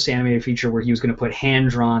the first animated feature where he was going to put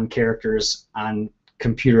hand-drawn characters on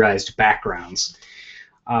computerized backgrounds.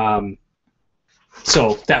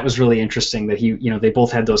 So that was really interesting that they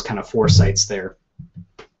both had those kind of foresights there.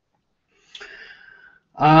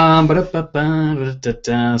 So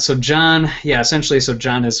John, essentially,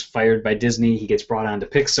 John is fired by Disney. He gets brought on to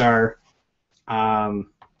Pixar.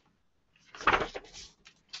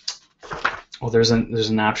 There's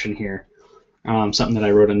an option here. Something that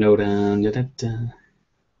I wrote a note on.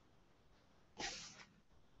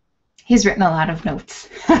 He's written a lot of notes.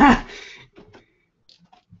 Yeah,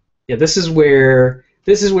 this is where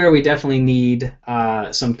we definitely need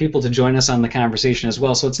some people to join us on the conversation as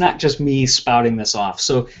well. So it's not just me spouting this off.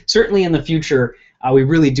 So certainly in the future, we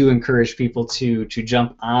really do encourage people to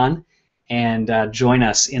jump on and join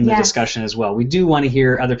us in the discussion as well. We do want to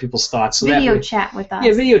hear other people's thoughts. So video chat with us.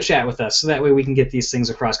 Yeah, video chat with us, so that way we can get these things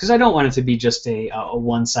across. Because I don't want it to be just a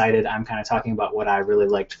one-sided, I'm kind of talking about what I really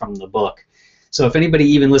liked from the book. So if anybody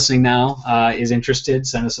even listening now is interested,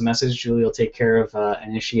 send us a message. Julie will take care of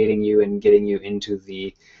initiating you and getting you into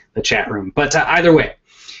the chat room. But either way,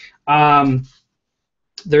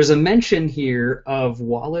 there's a mention here of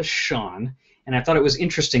Wallace Shawn. And I thought it was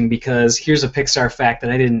interesting because here's a Pixar fact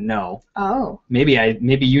that I didn't know. Oh. Maybe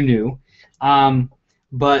you knew.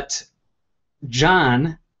 But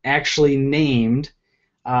John actually named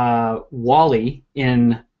Wally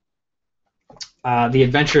in The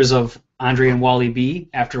Adventures of Andre and Wally B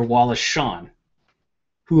after Wallace Shawn,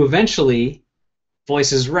 who eventually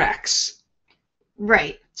voices Rex.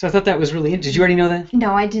 Right. So I thought that was really interesting. Did you already know that?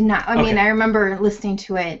 No, I did not. I Okay. mean, I remember listening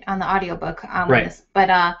to it on the audiobook. Right.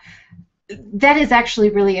 But that is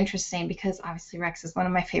actually really interesting because obviously Rex is one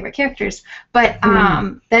of my favorite characters. But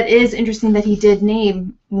that is interesting that he did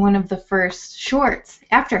name one of the first shorts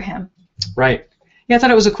after him. Right. Yeah, I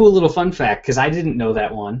thought it was a cool little fun fact because I didn't know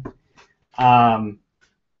that one.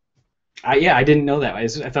 I didn't know that. I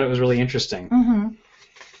thought it was really interesting. Mm-hmm.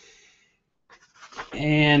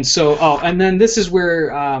 And so, and then this is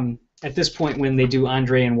where, at this point when they do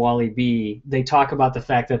Andre and Wally B, they talk about the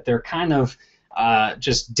fact that they're kind of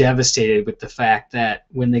just devastated with the fact that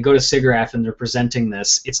when they go to SIGGRAPH and they're presenting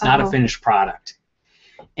this, it's not a finished product.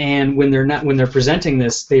 And when they're presenting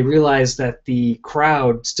this, they realize that the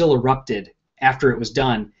crowd still erupted after it was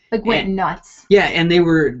done. Like went nuts. Yeah, and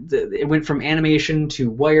it went from animation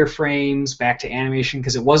to wireframes back to animation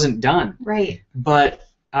because it wasn't done. Right. But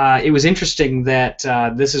it was interesting that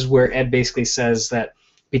this is where Ed basically says that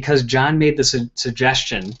because John made the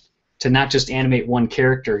suggestion to not just animate one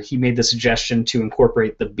character, he made the suggestion to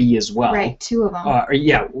incorporate the B as well. Right, two of them.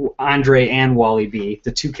 Andre and Wally B,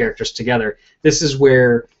 the two characters together. This is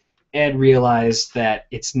where Ed realized that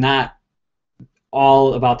it's not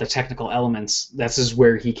all about the technical elements. This is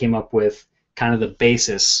where he came up with kind of the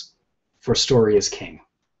basis for Story is King.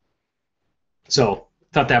 So,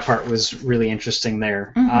 thought that part was really interesting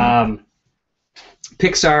there. Mm-hmm.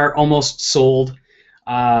 Pixar almost sold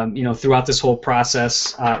throughout this whole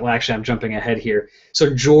process. Well, actually, I'm jumping ahead here.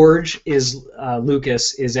 So George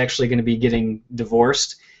Lucas is actually going to be getting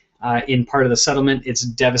divorced. In part of the settlement, it's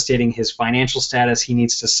devastating his financial status. He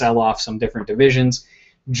needs to sell off some different divisions.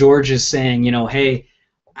 George is saying, hey,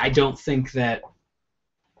 I don't think that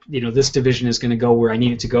this division is going to go where I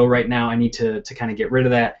need it to go right now. I need to kind of get rid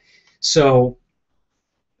of that. So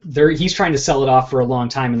he's trying to sell it off for a long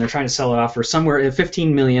time, and they're trying to sell it off for somewhere at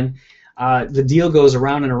 $15 million. The deal goes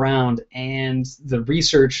around and around, and the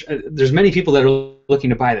research, there's many people that are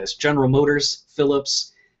looking to buy this. General Motors,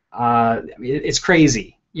 Philips, it's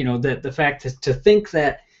crazy. That the fact to think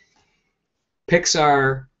that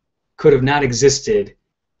Pixar could have not existed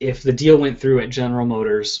if the deal went through at General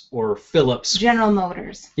Motors or Philips. General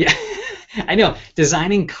Motors. Yeah, I know.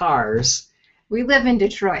 Designing cars. We live in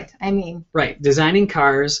Detroit. I mean. Right, designing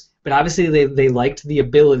cars, but obviously they liked the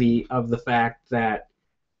ability of the fact that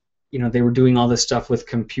they were doing all this stuff with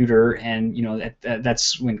computer, and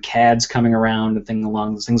that's when CAD's coming around and things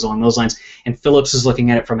along those lines. And Philips is looking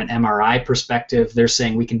at it from an MRI perspective. They're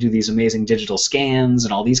saying we can do these amazing digital scans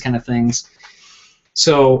and all these kind of things.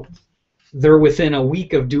 So they're within a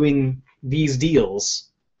week of doing these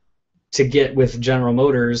deals to get with General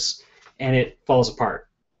Motors, and it falls apart.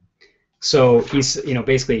 So he's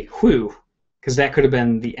basically whew, because that could have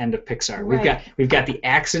been the end of Pixar. Right. We've got the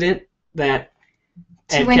accident that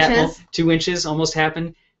 2 inches. Catmull, 2 inches almost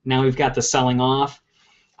happened. Now we've got the selling off.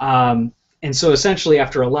 And so essentially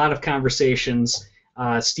after a lot of conversations,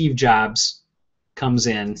 Steve Jobs comes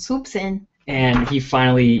in. Swoops in. And he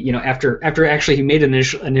finally, after actually he made an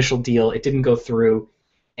initial deal, it didn't go through.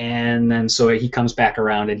 And then so he comes back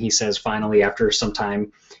around and he says finally after some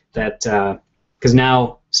time that, because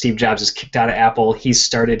now Steve Jobs is kicked out of Apple, he's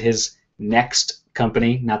started his next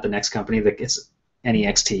company, not the next company, it's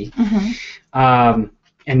NEXT. Mm-hmm.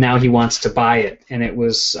 And now he wants to buy it, and it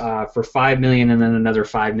was for $5 million, and then another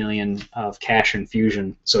 $5 million of cash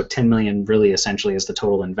infusion. So $10 million really essentially is the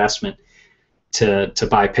total investment to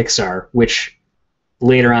buy Pixar, which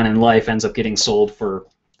later on in life ends up getting sold for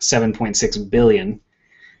 $7.6 billion.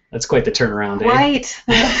 That's quite the turnaround, Right,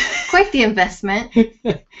 quite the investment.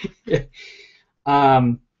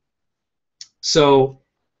 So,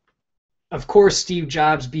 of course, Steve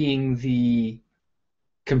Jobs being the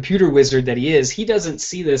computer wizard that he is, he doesn't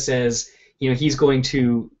see this as he's going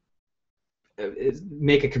to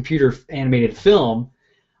make a computer animated film.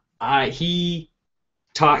 He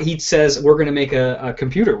says we're going to make a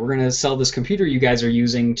computer. We're going to sell this computer you guys are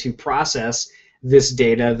using to process this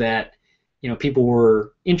data that people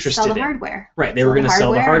were interested in. Sell the hardware. Right, they were going to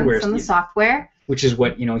sell the hardware and the software, which is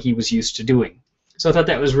what he was used to doing. So I thought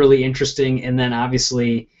that was really interesting. And then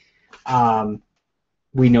obviously,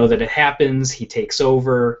 we know that it happens. He takes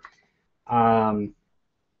over. So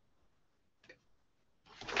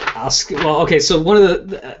one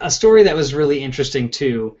of a story that was really interesting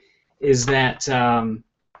too is that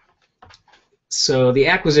so the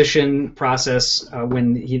acquisition process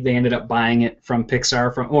when they ended up buying it from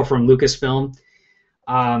Pixar from Lucasfilm,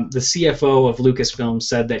 the CFO of Lucasfilm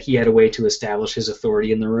said that he had a way to establish his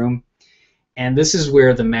authority in the room, and this is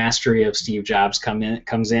where the mastery of Steve Jobs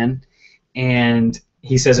comes in, and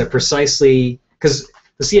he says it precisely because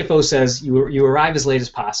the CFO says you arrive as late as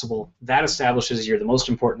possible. That establishes you're the most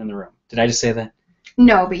important in the room. Did I just say that?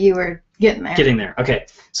 No, but you were getting there. Getting there. Okay.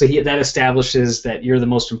 So that establishes that you're the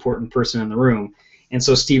most important person in the room. And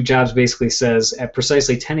so Steve Jobs basically says at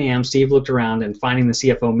precisely 10 a.m., Steve looked around and finding the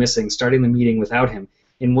CFO missing, starting the meeting without him.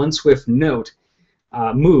 In one swift move,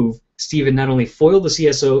 Steve had not only foiled the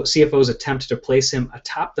CFO's attempt to place him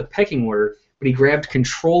atop the pecking order, but he grabbed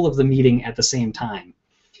control of the meeting at the same time.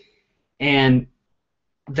 And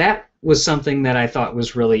that was something that I thought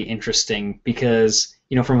was really interesting because,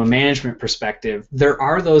 from a management perspective, there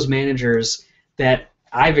are those managers that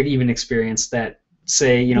I've even experienced that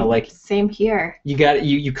say, like same here.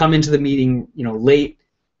 You come into the meeting, late.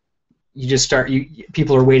 You just start.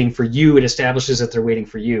 People are waiting for you. It establishes that they're waiting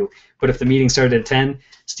for you. But if the meeting started at 10,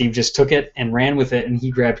 Steve just took it and ran with it, and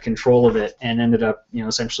he grabbed control of it and ended up,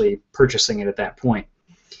 essentially purchasing it at that point.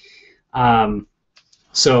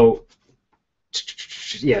 So,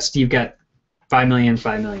 yeah, Steve got $5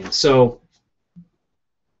 million. So,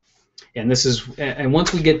 and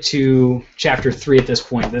once we get to chapter 3 at this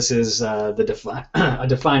point, this is a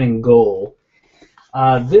defining goal.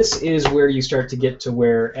 This is where you start to get to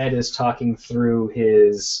where Ed is talking through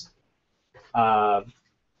his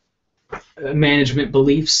management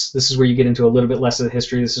beliefs. This is where you get into a little bit less of the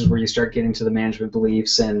history. This is where you start getting to the management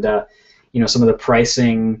beliefs and some of the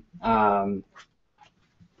pricing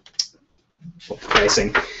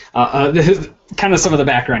pricing. This is kind of some of the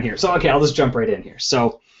background here. So okay, I'll just jump right in here.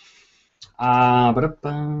 So,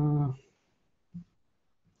 so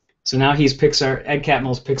now he's Pixar. Ed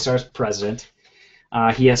Catmull's Pixar's president.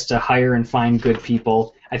 He has to hire and find good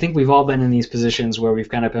people. I think we've all been in these positions where we've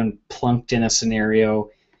kind of been plunked in a scenario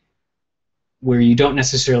where you don't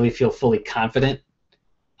necessarily feel fully confident,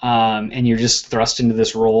 and you're just thrust into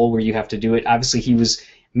this role where you have to do it. Obviously, he was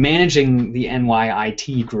managing the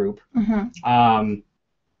NYIT group,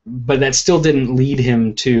 but that still didn't lead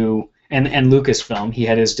him to, and Lucasfilm. He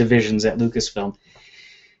had his divisions at Lucasfilm,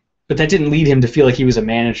 but that didn't lead him to feel like he was a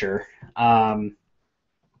manager.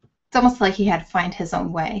 It's almost like he had to find his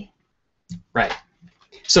own way. Right.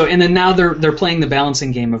 So, and then now they're playing the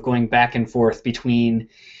balancing game of going back and forth between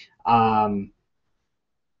selling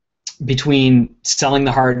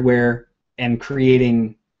the hardware and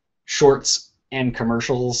creating shorts and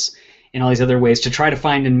commercials and all these other ways to try to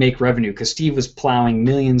find and make revenue, because Steve was plowing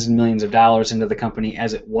millions and millions of dollars into the company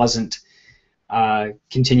as it wasn't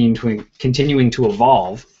continuing to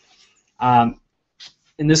evolve.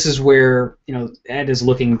 And this is where, you know, Ed is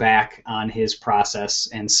looking back on his process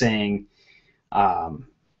and saying,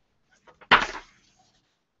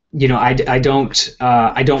 you know, I don't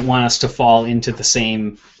want us to fall into the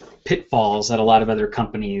same pitfalls that a lot of other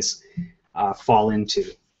companies fall into.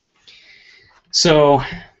 So,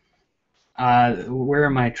 where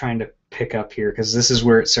am I trying to pick up here? Because this is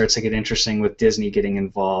where it starts to get interesting with Disney getting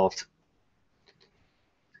involved.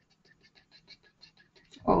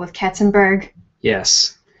 Well, with Katzenberg.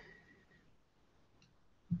 Yes.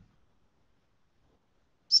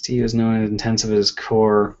 Steve is known as intensive at his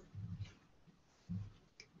core.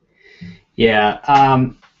 Yeah.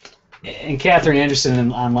 And Catherine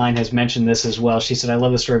Anderson online has mentioned this as well. She said, I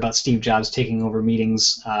love the story about Steve Jobs taking over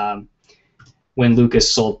meetings when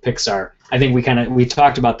Lucas sold Pixar. I think we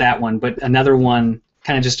talked about that one, but another one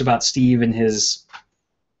kind of just about Steve and his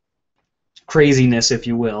craziness, if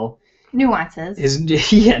you will. Nuances.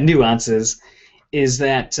 Nuances. Is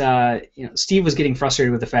that you know, Steve was getting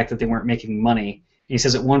frustrated with the fact that they weren't making money. He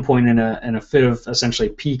says at one point in a fit of essentially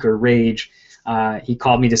pique or rage, he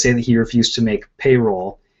called me to say that he refused to make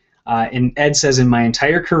payroll. And Ed says, in my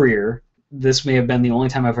entire career, this may have been the only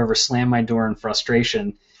time I've ever slammed my door in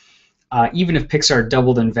frustration. Even if Pixar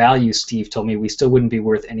doubled in value, Steve told me, we still wouldn't be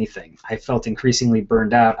worth anything. I felt increasingly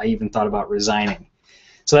burned out. I even thought about resigning.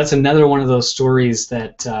 So that's another one of those stories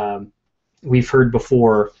that we've heard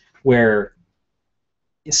before, where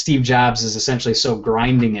Steve Jobs is essentially so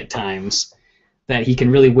grinding at times that he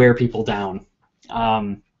can really wear people down.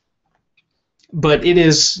 But it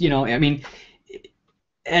is, you know, I mean,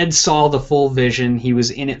 Ed saw the full vision. He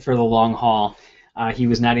was in it for the long haul. He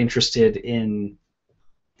was not interested in...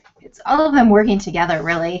 It's all of them working together,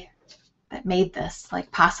 really, that made this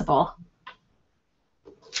like possible.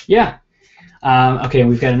 Yeah. Okay,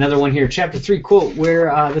 we've got another one here. Chapter 3 quote,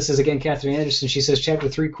 where this is again Catherine Anderson. She says, Chapter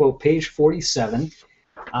 3 quote, page 47.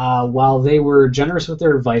 While they were generous with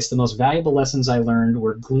their advice, the most valuable lessons I learned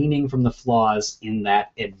were gleaning from the flaws in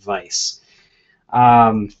that advice.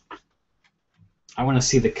 I want to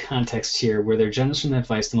see the context here. Where they're generous from the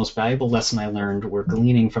advice, the most valuable lesson I learned were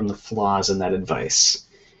gleaning from the flaws in that advice.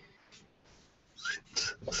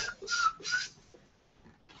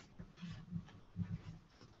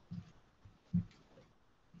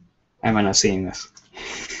 Am I not seeing this?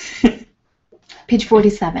 Page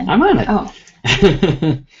 47. I'm on it. Oh.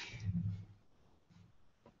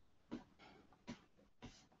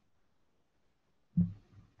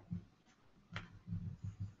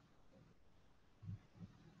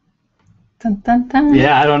 Dun, dun, dun.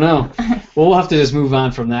 Yeah, I don't know. Well, we'll have to just move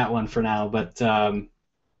on from that one for now. But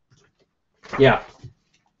yeah.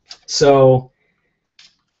 So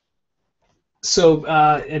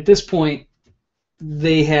at this point,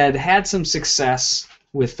 they had some success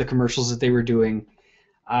with the commercials that they were doing.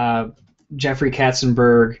 Jeffrey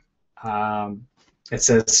Katzenberg, it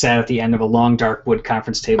says, sat at the end of a long dark wood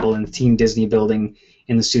conference table in the Team Disney building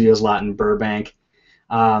in the studios lot in Burbank.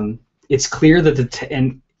 It's clear that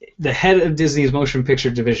the head of Disney's motion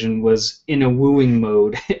picture division was in a wooing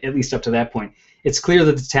mode, at least up to that point. It's clear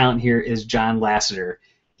that the talent here is John Lasseter,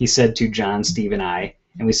 he said to John, Steve, and I,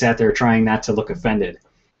 and we sat there trying not to look offended.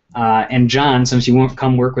 And John, since you won't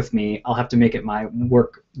come work with me, I'll have to make it my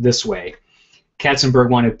work this way. Katzenberg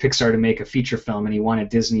wanted Pixar to make a feature film, and he wanted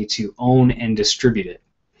Disney to own and distribute it.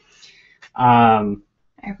 I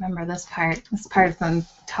remember this part. This part has been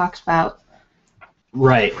talked about.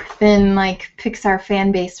 Right. Been like Pixar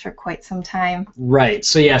fan base for quite some time. Right.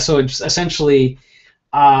 So yeah. So it's essentially,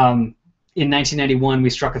 in 1991, we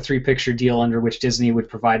struck a 3-picture deal under which Disney would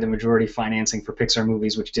provide the majority financing for Pixar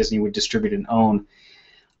movies, which Disney would distribute and own.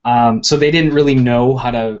 So they didn't really know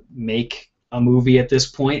how to make a movie at this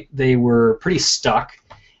point. They were pretty stuck,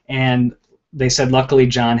 and they said luckily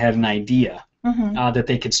John had an idea that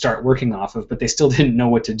they could start working off of, but they still didn't know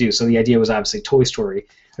what to do. So the idea was obviously Toy Story,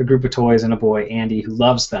 a group of toys and a boy, Andy, who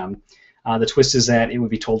loves them. The twist is that it would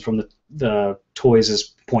be told from the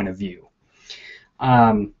toys' point of view.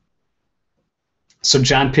 So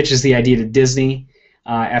John pitches the idea to Disney.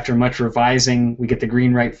 After much revising, we get the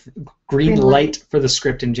green light for the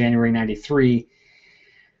script in January '93.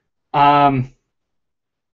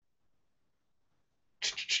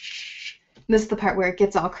 This is the part where it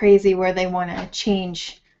gets all crazy, where they want to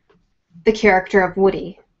change the character of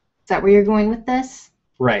Woody. Is that where you're going with this?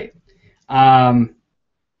 Right. And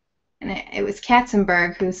it was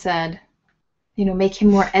Katzenberg who said, make him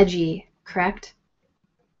more edgy, correct?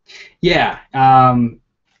 Yeah.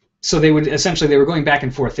 So they were going back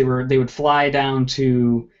and forth. They would fly down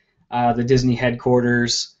to the Disney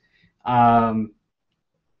headquarters. Katzenberg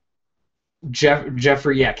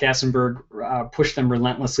pushed them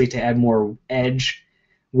relentlessly to add more edge.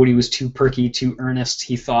 Woody was too perky, too earnest,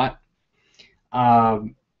 he thought. So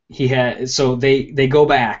they go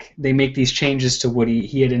back. They make these changes to Woody.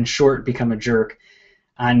 He had, in short, become a jerk.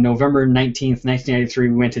 On November 19th, 1993,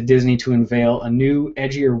 we went to Disney to unveil a new,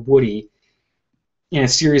 edgier Woody in a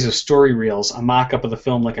series of story reels, a mock-up of the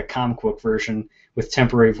film like a comic book version with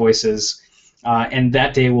temporary voices. And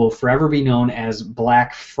that day will forever be known as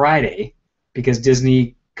Black Friday, because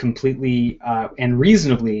Disney completely and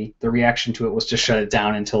reasonably, the reaction to it was to shut it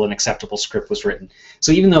down until an acceptable script was written.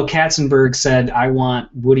 So even though Katzenberg said, I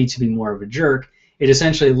want Woody to be more of a jerk, it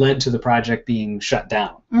essentially led to the project being shut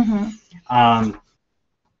down.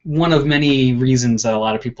 One of many reasons that a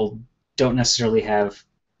lot of people don't necessarily have,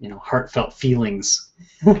 heartfelt feelings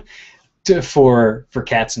for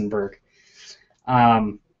Katzenberg.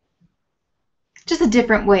 Just a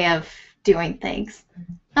different way of doing things.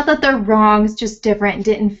 Not that they're wrong, it's just different.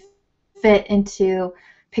 Didn't fit into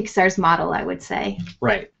Pixar's model, I would say.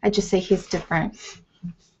 Right. I'd just say his different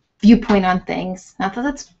viewpoint on things. Not that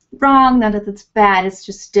that's wrong, not that that's bad, it's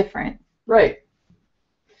just different. Right.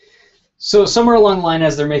 So somewhere along the line,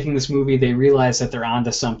 as they're making this movie, they realize that they're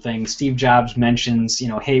onto something. Steve Jobs mentions,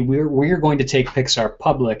 hey, we're going to take Pixar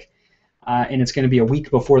public, and it's going to be a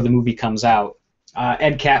week before the movie comes out.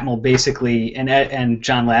 Ed Catmull basically, and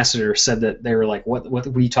John Lasseter said that they were like, what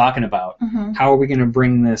are you talking about? How are we going to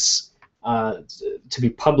bring this to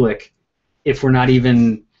be public if we're not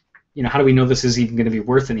even, how do we know this is even going to be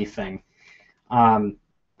worth anything?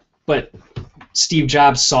 But Steve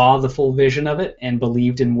Jobs saw the full vision of it and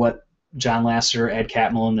believed in what John Lasseter, Ed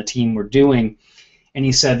Catmull, and the team were doing, and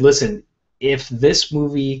he said, listen, if this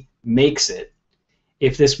movie makes it,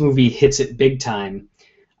 if this movie hits it big time,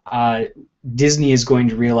 Disney is going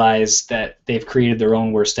to realize that they've created their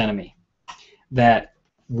own worst enemy, that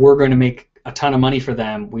we're going to make a ton of money for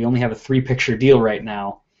them. We only have a 3-picture deal right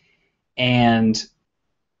now, and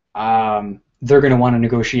they're going to want to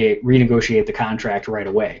renegotiate the contract right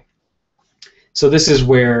away. So this is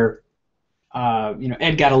where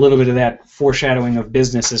Ed got a little bit of that foreshadowing of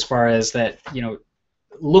business as far as that,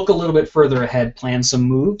 look a little bit further ahead, plan some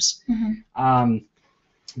moves.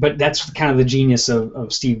 But that's kind of the genius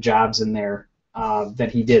of Steve Jobs in there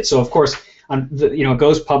that he did. So, of course, it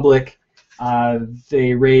goes public.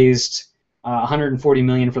 They raised $140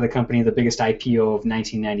 million for the company, the biggest IPO of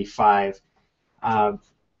 1995.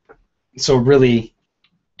 So really,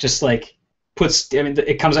 just like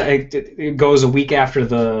it comes out. It goes a week after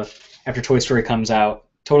Toy Story comes out,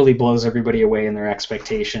 totally blows everybody away in their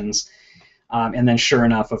expectations, and then sure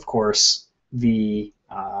enough, of course,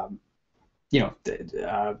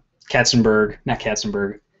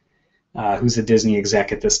 Katzenberg, who's a Disney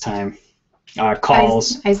exec at this time,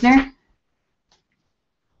 calls. Eisner?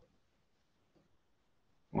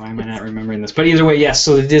 Why am I not remembering this? But either way, yes,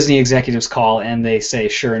 so the Disney executives call and they say,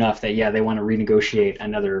 sure enough, that, they want to renegotiate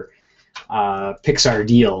another Pixar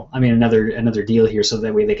deal. Another deal here, so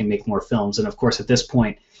that way they can make more films. And of course, at this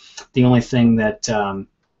point, the only thing that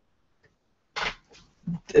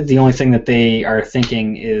they are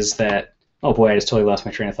thinking is that, oh boy, I just totally lost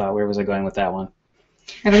my train of thought. Where was I going with that one?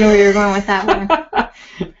 I don't know where you're going with that one.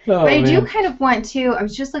 Oh, but I do man. kind of want to. I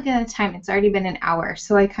was just looking at the time. It's already been an hour,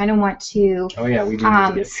 so I kind of want to. Oh yeah, we do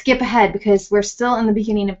need to skip ahead because we're still in the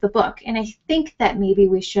beginning of the book, and I think that maybe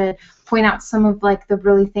we should point out some of the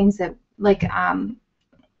really things that I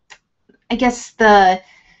guess the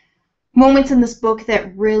moments in this book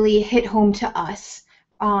that really hit home to us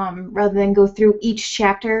rather than go through each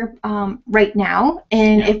chapter right now.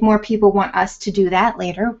 And if more people want us to do that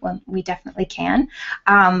later, well, we definitely can.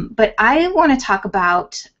 But I want to talk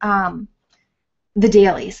about the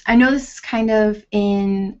dailies. I know this is kind of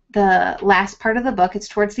in the last part of the book. It's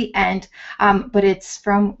towards the end, but it's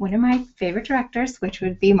from one of my favorite directors, which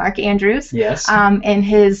would be Mark Andrews. Yes. And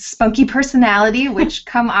his spunky personality, which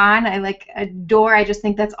come on, I adore. I just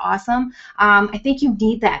think that's awesome. I think you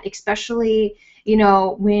need that, especially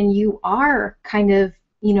when you are kind of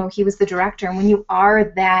he was the director, and when you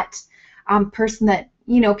are that person that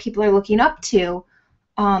people are looking up to.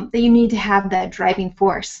 That you need to have that driving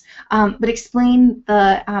force. But explain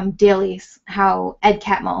the dailies, how Ed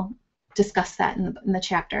Catmull discussed that in the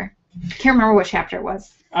chapter. Can't remember what chapter it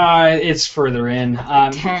was. It's further in.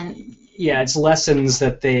 10. Yeah, it's lessons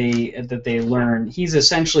that they learn. He's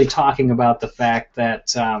essentially talking about the fact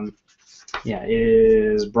that it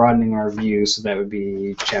is broadening our view, so that would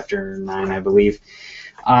be chapter 9, I believe.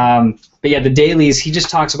 But yeah, the dailies, he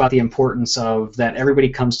just talks about the importance of that everybody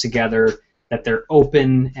comes together, that they're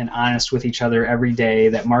open and honest with each other every day,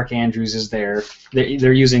 that Mark Andrews is there.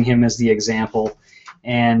 They're using him as the example.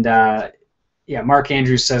 And Mark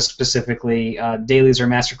Andrews says specifically, dailies are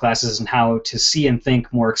masterclasses in how to see and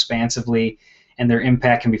think more expansively, and their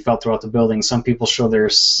impact can be felt throughout the building. Some people show their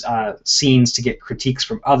scenes to get critiques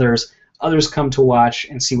from others. Others come to watch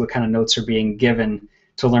and see what kind of notes are being given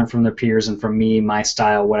to learn from their peers and from me, my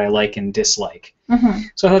style, what I like and dislike. Mm-hmm.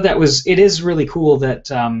 So I thought it is really cool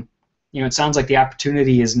that it sounds like the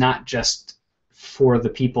opportunity is not just for the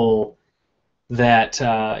people that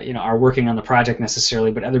are working on the project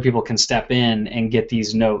necessarily, but other people can step in and get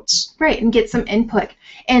these notes. Right, and get some input.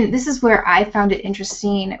 And this is where I found it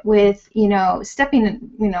interesting with,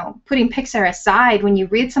 putting Pixar aside, when you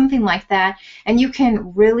read something like that, and you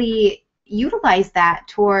can really utilize that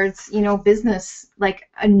towards, business,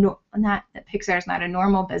 not that Pixar is not a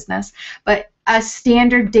normal business, but a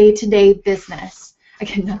standard day-to-day business.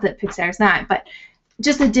 Again, not that Pixar's not, but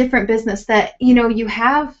just a different business that, you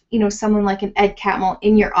have, someone like an Ed Catmull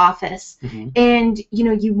in your office, mm-hmm. and,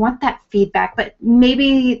 you want that feedback, but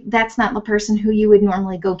maybe that's not the person who you would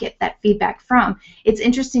normally go get that feedback from. It's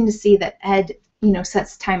interesting to see that Ed,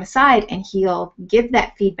 sets time aside and he'll give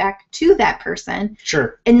that feedback to that person.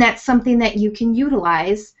 Sure. And that's something that you can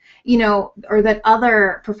utilize, or that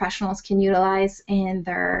other professionals can utilize in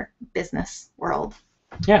their business world.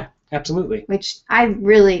 Yeah. Absolutely. Which I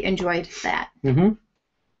really enjoyed that. Mm-hmm.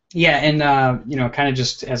 Yeah, and kind of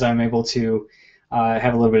just as I'm able to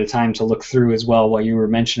have a little bit of time to look through as well while you were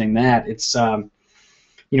mentioning that, it's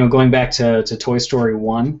going back to Toy Story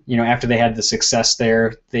 1. After they had the success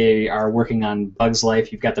there, they are working on Bug's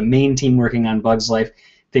Life. You've got the main team working on Bug's Life.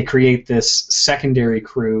 They create this secondary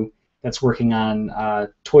crew that's working on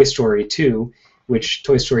Toy Story 2, which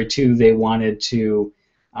Toy Story 2 they wanted to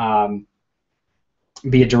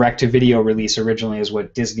be a direct-to-video release originally, is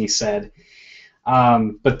what Disney said.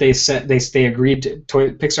 But they said they agreed to.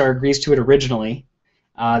 Pixar agrees to it originally.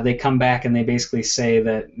 They come back and they basically say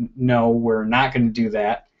that no, we're not going to do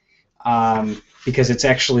that because it's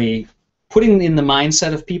actually putting in the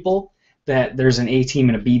mindset of people that there's an A team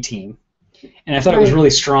and a B team. And I thought it was really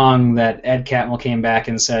strong that Ed Catmull came back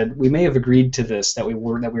and said we may have agreed to this, that we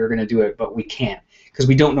were going to do it, but we can't because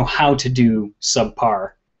we don't know how to do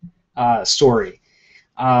subpar story.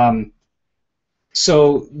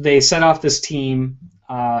 So they set off this team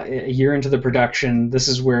a year into the production. This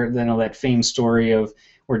is where that famed story of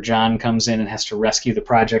where John comes in and has to rescue the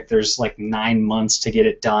project. There's 9 months to get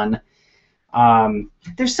it done.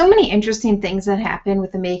 There's so many interesting things that happen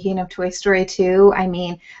with the making of Toy Story 2. I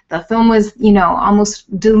mean, the film was,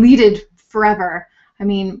 almost deleted forever. I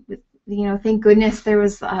mean, thank goodness there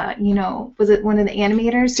was, was it one of the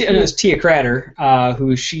animators? It was Tia Crater,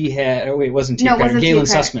 who she had. Oh wait, it wasn't Tia Crater. Galen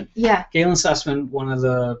Sussman. Yeah. Galen Sussman, one of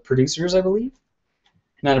the producers, I believe.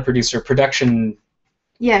 Not a producer, production.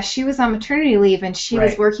 Yeah, she was on maternity leave and she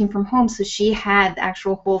was working from home, so she had the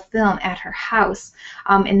actual whole film at her house,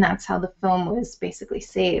 and that's how the film was basically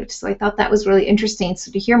saved. So I thought that was really interesting.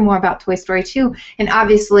 So to hear more about Toy Story 2, and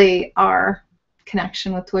obviously our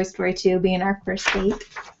connection with Toy Story 2 being our first date.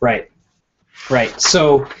 Right.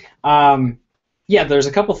 So, there's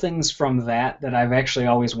a couple things from that I've actually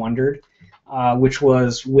always wondered, which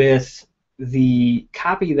was with the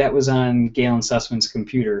copy that was on Galen Sussman's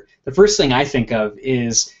computer. The first thing I think of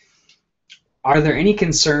is, are there any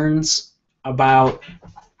concerns about,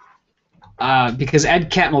 because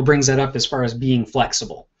Ed Catmull brings that up as far as being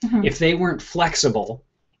flexible. Mm-hmm. If they weren't flexible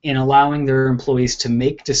in allowing their employees to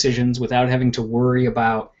make decisions without having to worry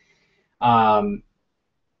about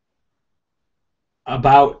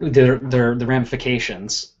about the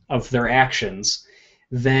ramifications of their actions,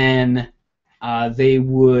 then they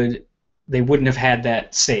wouldn't have had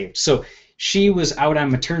that saved. So she was out on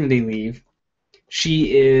maternity leave.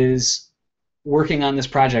 She is working on this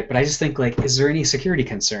project, but I just think, like, is there any security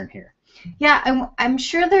concern here? Yeah, I'm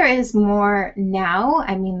sure there is more now.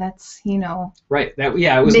 I mean, that's, Right. That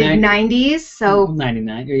it was mid 90s, so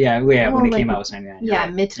 99. Yeah, when well, it like, came out, it was 99. yeah,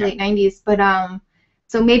 Right. mid to late 90s. But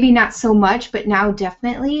so maybe not so much, but now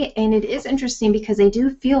definitely. And it is interesting because I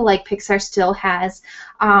do feel like Pixar still has,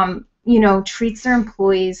 treats their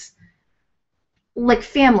employees like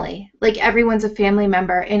family, like everyone's a family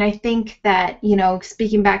member. And I think that,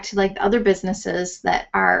 speaking back to like the other businesses that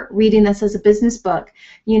are reading this as a business book,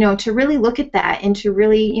 to really look at that and to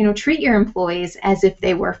really, treat your employees as if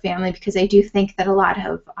they were family, because I do think that a lot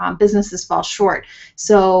of businesses fall short.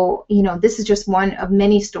 So, this is just one of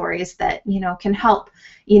many stories that, can help,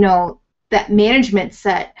 that management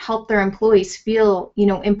set help their employees feel,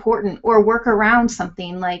 important, or work around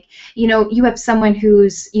something like, you have someone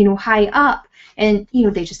who's, high up, and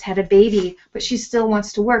they just had a baby, but she still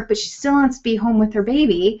wants to work, but she still wants to be home with her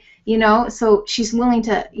baby, so she's willing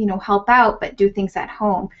to help out but do things at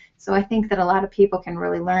home. So I think that a lot of people can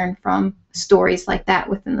really learn from stories like that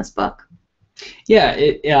within this book. Yeah,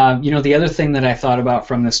 the other thing that I thought about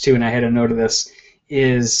from this too, and I had a note of this,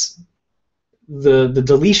 is the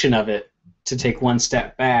deletion of it, to take one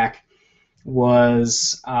step back,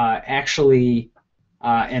 was actually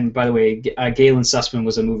and by the way, Galen Sussman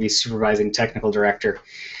was a movie supervising technical director.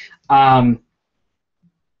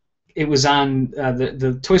 It was on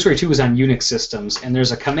the Toy Story 2 was on Unix systems, and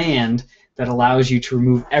there's a command that allows you to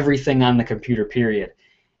remove everything on the computer, period.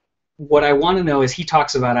 What I want to know is, he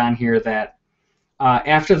talks about on here that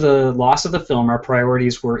after the loss of the film, our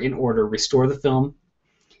priorities were in order: restore the film,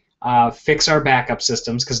 fix our backup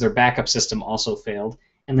systems, because their backup system also failed,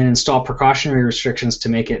 and then install precautionary restrictions to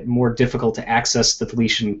make it more difficult to access the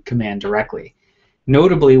deletion command directly.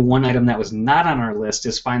 Notably, one item that was not on our list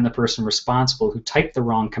is find the person responsible who typed the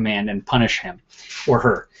wrong command and punish him or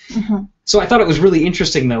her. Mm-hmm. So I thought it was really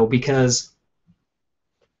interesting, though, because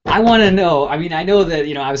I want to know. I mean, I know that,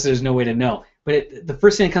 obviously there's no way to know, but the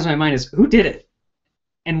first thing that comes to my mind is, who did it?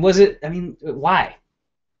 And was it, why?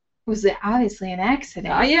 Was it obviously an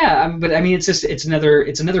accident? Yeah, but I mean, it's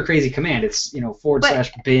another crazy command. It's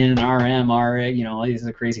 /bin rm ra, all these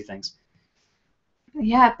are crazy things.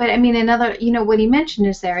 Yeah, but I mean, another, what he mentioned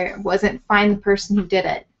is there wasn't find the person who did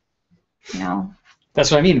it.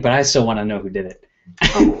 That's what I mean, but I still want to know who did it.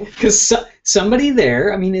 Oh. Because somebody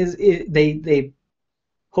there, I mean, they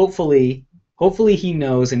hopefully he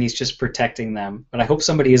knows and he's just protecting them. But I hope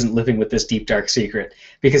somebody isn't living with this deep dark secret,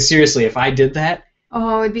 because seriously, if I did that,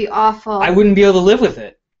 oh, it'd be awful. I wouldn't be able to live with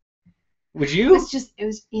it. Would you? It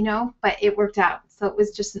was, but it worked out. So it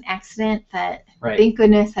was just an accident that, right. Thank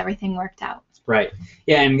goodness, everything worked out. Right.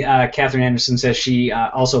 Yeah, and Catherine Anderson says she,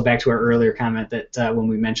 also back to our earlier comment that when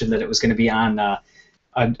we mentioned that it was going to be on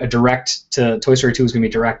a direct to, Toy Story 2 was going to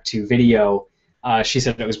be direct to video, she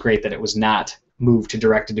said it was great that it was not moved to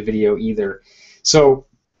direct to video either. So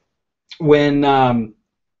when John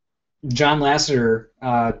Lasseter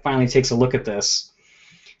finally takes a look at this,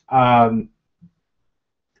 Andrew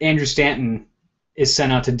Stanton is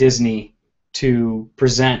sent out to Disney to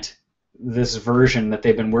present this version that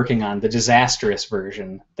they've been working on, the disastrous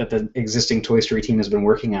version that the existing Toy Story team has been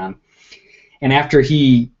working on. And after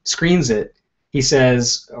he screens it, he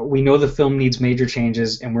says, we know the film needs major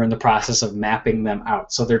changes and we're in the process of mapping them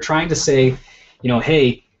out. So they're trying to say,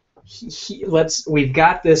 hey, we've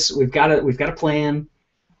got this, we've got a plan,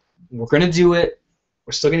 we're going to do it,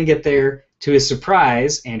 we're still going to get there. To his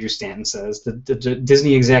surprise, Andrew Stanton says, the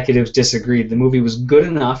Disney executives disagreed. The movie was good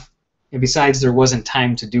enough, and besides, there wasn't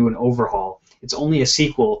time to do an overhaul. It's only a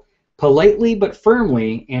sequel. Politely but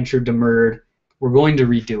firmly, Andrew demurred, we're going to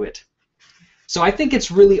redo it. So I think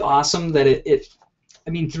it's really awesome that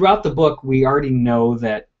throughout the book, we already know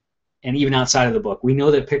that, and even outside of the book, we know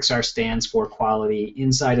that Pixar stands for quality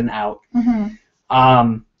inside and out.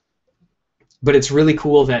 Mm-hmm. But it's really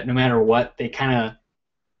cool that no matter what,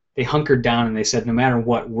 they hunkered down and they said, no matter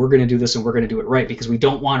what, we're going to do this and we're going to do it right, because we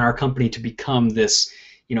don't want our company to become this,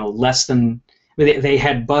 less than. They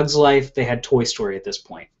had Bug's Life, they had Toy Story at this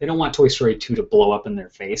point. They don't want Toy Story 2 to blow up in their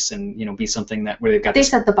face and be something where they've got. They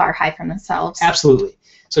set the bar high for themselves. Absolutely.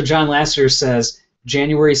 So John Lasseter says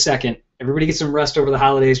January 2nd, everybody get some rest over the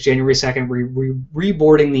holidays. January 2nd, we're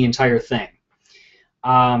reboarding the entire thing.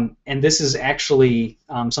 And this is actually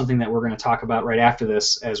something that we're going to talk about right after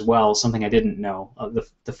this as well, something I didn't know,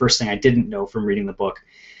 the first thing I didn't know from reading the book.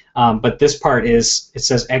 But this part is, it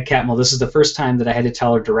says, Ed Catmull, this is the first time that I had to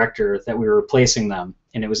tell our director that we were replacing them,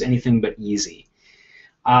 and it was anything but easy.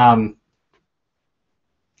 I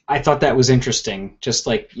thought that was interesting, just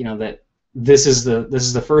like, that this is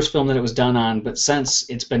the first film that it was done on, but since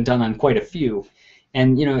it's been done on quite a few.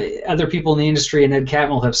 And, other people in the industry and Ed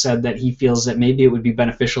Catmull have said that he feels that maybe it would be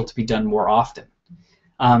beneficial to be done more often,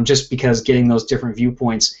 just because getting those different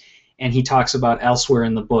viewpoints. And he talks about elsewhere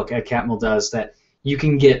in the book, Ed Catmull does, that you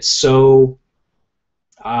can get so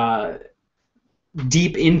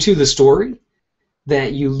deep into the story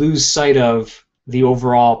that you lose sight of the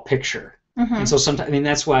overall picture. Mm-hmm. And so sometimes,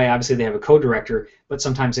 that's why obviously they have a co-director, but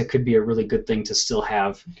sometimes it could be a really good thing to still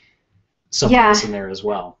have someone else in there as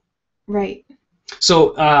well. Right.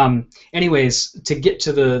 So, anyways, to get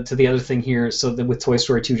to the other thing here, so that with Toy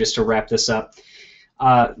Story 2, just to wrap this up,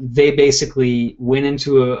 they basically went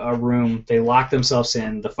into a room, they locked themselves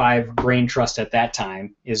in. The 5 brain trust at that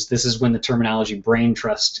time, this is when the terminology brain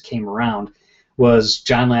trust came around, was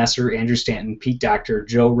John Lasseter, Andrew Stanton, Pete Docter,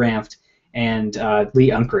 Joe Ranft, and Lee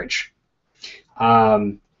Unkrich.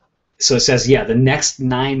 So it says, the next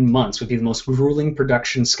 9 months would be the most grueling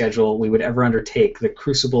production schedule we would ever undertake, the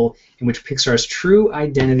crucible in which Pixar's true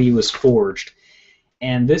identity was forged.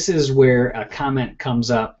 And this is where a comment comes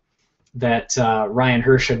up that Ryan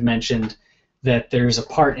Hirsch had mentioned, that there's a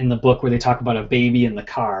part in the book where they talk about a baby in the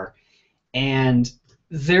car. And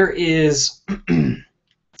there is,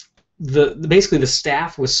 basically the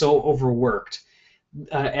staff was so overworked.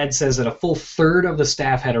 Ed says that a full third of the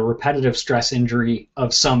staff had a repetitive stress injury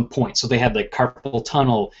of some point. So they had like carpal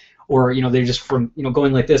tunnel, or they just from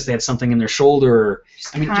going like this, they had something in their shoulder.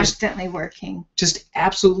 Constantly working. Just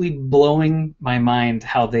absolutely blowing my mind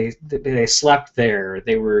how they slept there.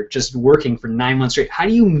 They were just working for 9 months straight. How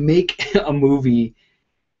do you make a movie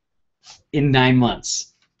in 9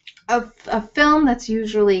 months? A film that's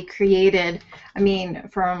usually created,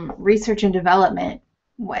 from research and development,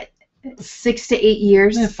 6 to 8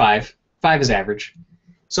 years? 5. 5 is average.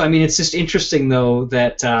 So it's just interesting though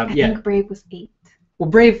that I think Brave was 8. Well,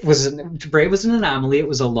 Brave was an anomaly. It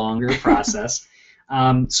was a longer process.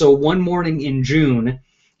 So one morning in June,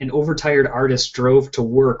 an overtired artist drove to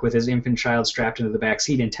work with his infant child strapped into the back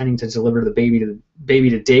seat, intending to deliver the baby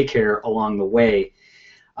to daycare along the way.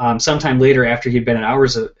 Sometime later, after he'd been at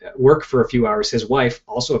hours of work for a few hours, his wife,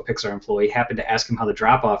 also a Pixar employee, happened to ask him how the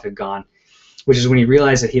drop-off had gone, which is when he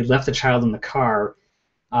realized that he had left the child in the car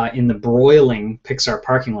in the broiling Pixar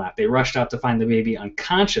parking lot. They rushed out to find the baby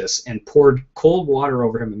unconscious and poured cold water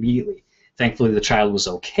over him immediately. Thankfully, the child was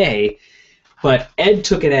okay, but Ed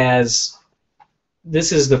took it as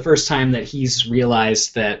this is the first time that he's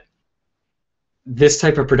realized that this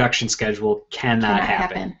type of production schedule cannot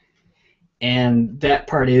happen. And that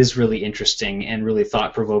part is really interesting and really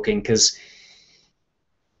thought-provoking, because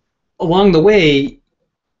along the way,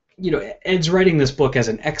 Ed's writing this book as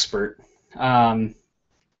an expert.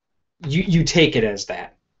 You take it as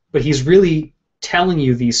that, but he's really telling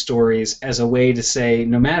you these stories as a way to say,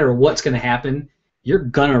 no matter what's going to happen, you're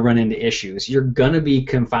going to run into issues. You're going to be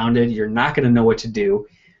confounded. You're not going to know what to do.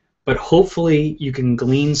 But hopefully you can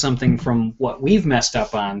glean something from what we've messed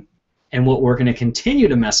up on and what we're going to continue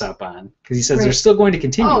to mess up on, because he says they're still going to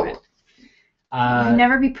continue it. You'll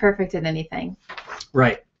never be perfect at anything.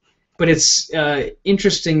 Right. But it's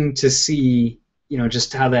interesting to see,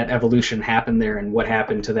 just how that evolution happened there and what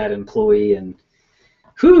happened to that employee, and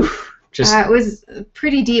it was a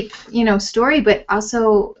pretty deep, story, but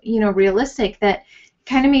also, realistic, that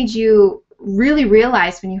kind of made you really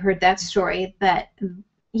realize when you heard that story that,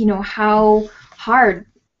 how hard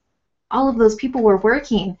all of those people were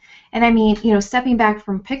working. And stepping back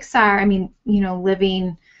from Pixar,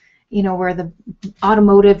 living, where the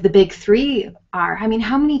automotive, the big 3 are. How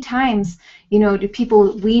many times, do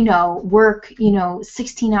people we know work,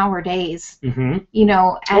 16-hour days? Mm-hmm.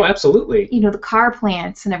 At, absolutely. The car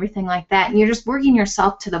plants and everything like that. And you're just working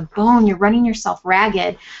yourself to the bone. You're running yourself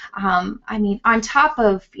ragged. On top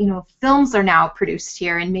of, films are now produced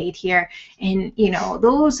here and made here. And,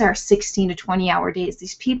 those are 16 to 20-hour days.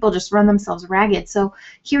 These people just run themselves ragged. So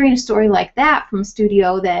hearing a story like that from a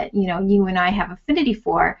studio that, you and I have affinity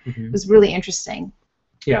for, mm-hmm. was really interesting.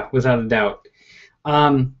 Yeah, without a doubt.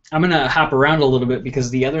 I'm going to hop around a little bit,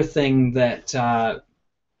 because the other thing that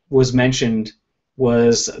was mentioned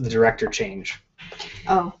was the director change.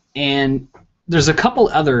 Oh. And there's a couple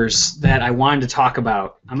others that I wanted to talk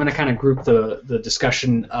about. I'm going to kind of group the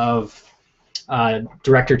discussion of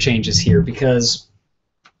director changes here, because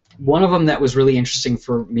one of them that was really interesting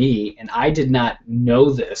for me, and I did not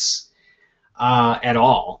know this at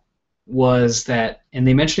all, was that, and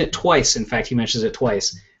they mentioned it twice, in fact he mentions it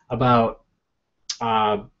twice, about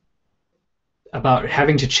about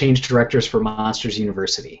having to change directors for Monsters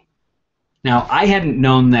University. Now, I hadn't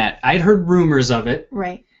known that. I'd heard rumors of it.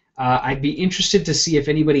 Right. I'd be interested to see if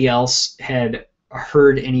anybody else had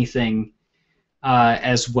heard anything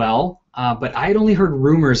as well, but I had only heard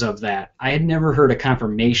rumors of that. I had never heard a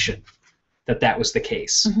confirmation that that was the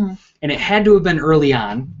case. Mm-hmm. And it had to have been early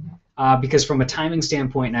on, because from a timing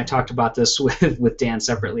standpoint, and I talked about this with Dan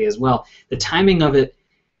separately as well, the timing of it,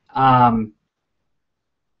 Dan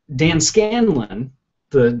Scanlon,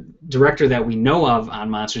 the director that we know of on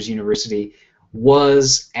Monsters University,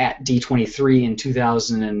 was at D23 in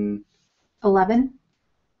 11.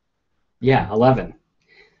 Yeah, 11.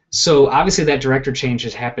 So obviously that director change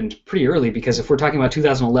has happened pretty early, because if we're talking about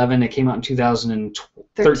 2011, it came out in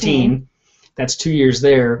 2013. That's 2 years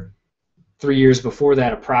there. 3 years before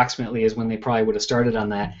that, approximately, is when they probably would have started on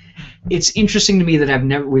that. It's interesting to me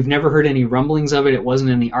that we've never heard any rumblings of it. It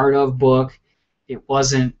wasn't in the Art of book. It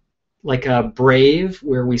wasn't like a Brave,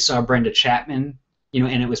 where we saw Brenda Chapman,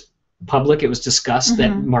 and it was public. It was discussed that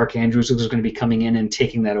Mark Andrews was going to be coming in and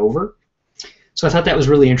taking that over. So I thought that was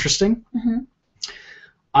really interesting.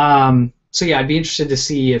 So yeah, I'd be interested to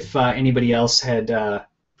see if anybody else had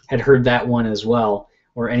heard that one as well,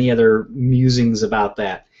 or any other musings about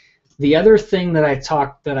that. The other thing that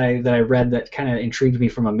I read that kind of intrigued me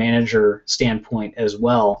from a manager standpoint as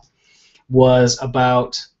well was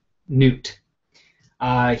about Newt.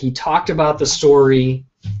 He talked about the story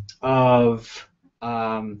of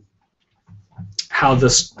how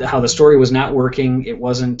the story was not working. It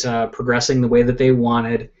wasn't progressing the way that they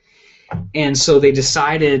wanted, and so they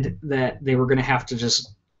decided that they were going to have to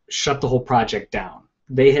just shut the whole project down.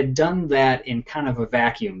 They had done that in kind of a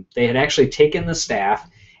vacuum. They had actually taken the staff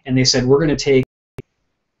and they said, we're going to take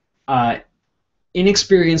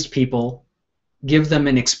inexperienced people, give them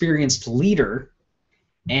an experienced leader,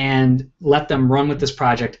 and let them run with this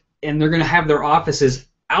project. And they're going to have their offices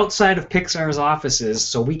outside of Pixar's offices,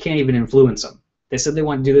 so we can't even influence them. They said they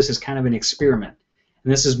want to do this as kind of an experiment.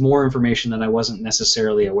 And this is more information that I wasn't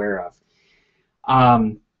necessarily aware of.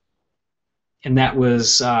 And that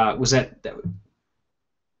was that.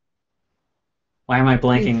 Why am I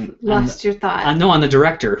blanking? You've lost your thought. No, on the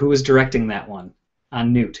director. Who was directing that one?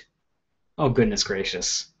 On Newt. Oh, goodness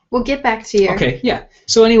gracious. We'll get back to you. Okay, yeah.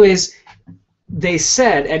 So anyways, they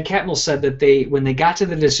said, Ed Catmull said that when they got to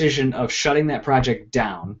the decision of shutting that project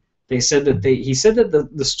down, he said that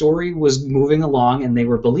the story was moving along and they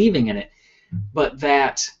were believing in it, but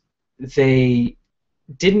that they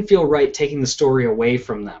didn't feel right taking the story away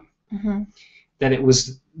from them. That it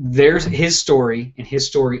was his story and his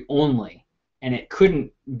story only, and it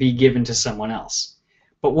couldn't be given to someone else.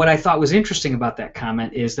 But what I thought was interesting about that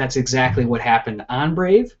comment is that's exactly what happened on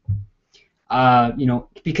Brave.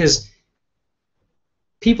 Because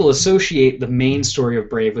people associate the main story of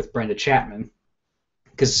Brave with Brenda Chapman,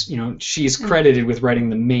 because she's credited with writing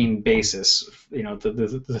the main basis,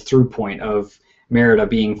 the through point of Merida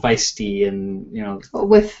being feisty and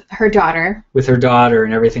with her daughter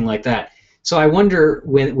and everything like that. So I wonder,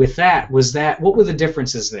 with that, what were the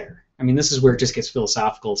differences there? I mean, this is where it just gets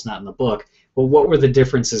philosophical. It's not in the book. But what were the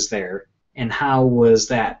differences there, and how was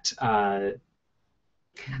that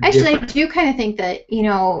Actually, different? I do kind of think that,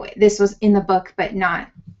 this was in the book, but not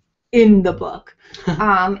in the book.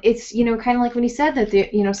 It's, kind of like when he said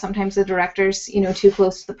that, sometimes the director's, too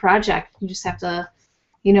close to the project. You just have to,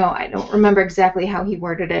 I don't remember exactly how he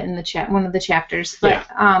worded it in one of the chapters, but,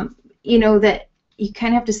 that you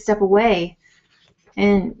kind of have to step away.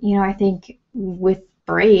 And, I think with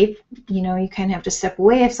Brave, you kind of have to step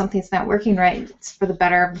away if something's not working right. It's for the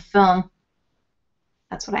better of the film.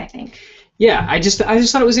 That's what I think. Yeah, I just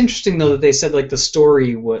thought it was interesting though that they said like the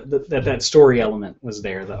story that story element was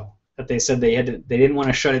there though. That they said they didn't want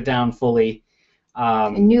to shut it down fully.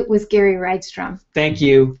 And Newt was Gary Rydstrom. Thank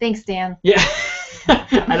you. Thanks, Dan. Yeah,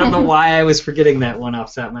 I don't know why I was forgetting that one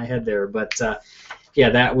off the top of my head there, but yeah,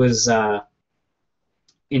 that was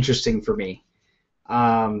interesting for me.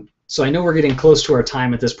 So I know we're getting close to our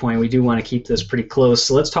time at this point. We do want to keep this pretty close.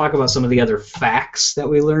 So let's talk about some of the other facts that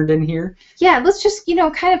we learned in here. Yeah, let's just,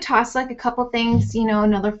 kind of toss like a couple things,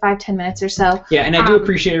 another 5-10 minutes or so. Yeah, and I do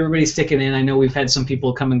appreciate everybody sticking in. I know we've had some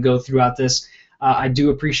people come and go throughout this. I do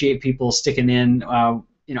appreciate people sticking in.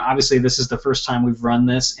 Obviously this is the first time we've run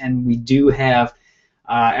this, and we do have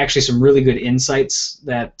actually some really good insights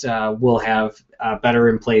that we'll have better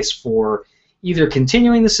in place for either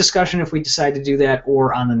continuing this discussion if we decide to do that,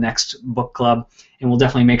 or on the next book club, and we'll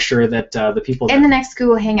definitely make sure that the people... And the next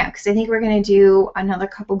Google Hangout, because I think we're going to do another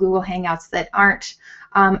couple Google Hangouts that aren't,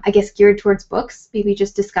 I guess, geared towards books, maybe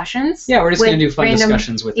just discussions. Yeah, we're just going to do fun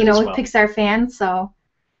discussions with it as well. With Pixar fans, so...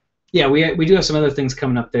 Yeah, we do have some other things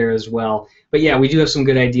coming up there as well. But yeah, we do have some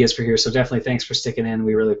good ideas for here, so definitely thanks for sticking in.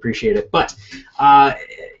 We really appreciate it. But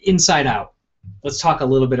Inside Out, let's talk a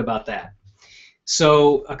little bit about that.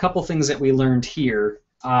 So a couple things that we learned here.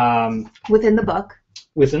 Within the book.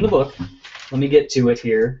 Within the book. Let me get to it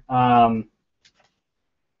here.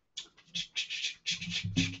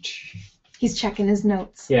 He's checking his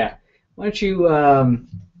notes. Yeah. Why don't you,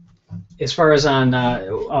 as far as on,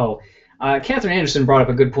 Catherine Anderson brought up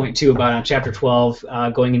a good point too about on chapter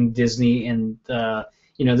 12 going into Disney, and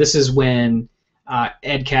this is when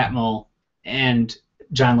Ed Catmull and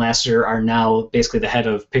John Lasseter are now basically the head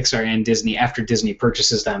of Pixar and Disney after Disney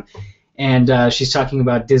purchases them, and she's talking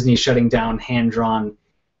about Disney shutting down hand-drawn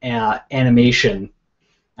animation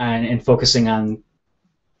and focusing on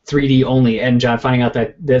 3D only, and John finding out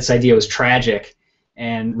that this idea was tragic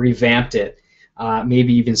and revamped it.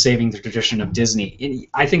 Maybe even saving the tradition of Disney.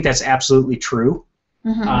 I think that's absolutely true,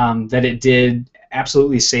 that it did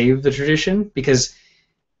absolutely save the tradition, because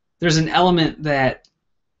there's an element that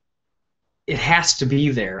it has to be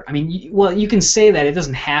there. I mean, you can say that it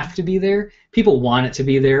doesn't have to be there. People want it to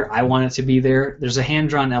be there. I want it to be there. There's a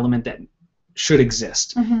hand-drawn element that should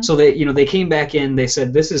exist. So they came back in, they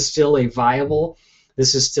said this is still a viable,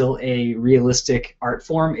 this is still a realistic art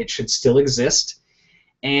form. It should still exist.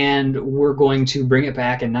 And we're going to bring it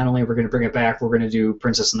back, and not only are we going to bring it back, we're going to do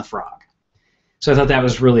Princess and the Frog. So I thought that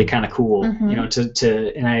was really kind of cool,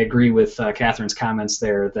 and I agree with Catherine's comments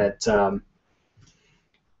there that,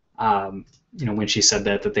 when she said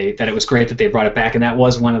that it was great that they brought it back, and that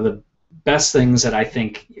was one of the best things that I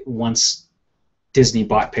think once Disney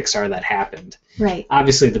bought Pixar that happened. Right.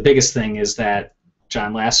 Obviously, the biggest thing is that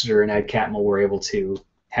John Lasseter and Ed Catmull were able to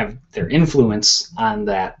have their influence on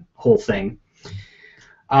that whole thing.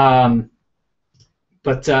 Yes,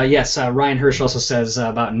 Ryan Hirsch also says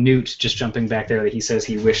about Newt, just jumping back there, that he says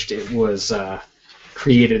he wished it was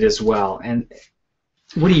created as well. And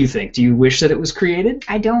what do you think? Do you wish that it was created?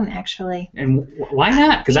 I don't, actually. And why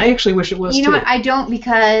not? Because I actually wish it was, You know what? I don't,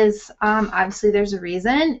 because obviously there's a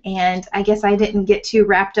reason, and I guess I didn't get too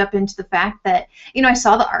wrapped up into the fact that, I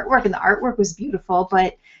saw the artwork, and the artwork was beautiful,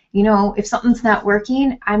 but, if something's not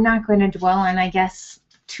working, I'm not going to dwell on, I guess,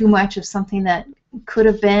 too much of something that could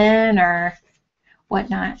have been or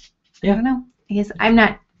whatnot. Yeah. I don't know. I guess I'm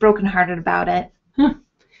not brokenhearted about it. Huh.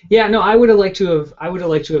 Yeah, no, I would have liked to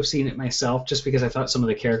have seen it myself, just because I thought some of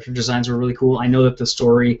the character designs were really cool. I know that the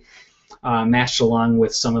story matched along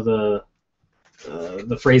with some of the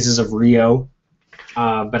phrases of Rio,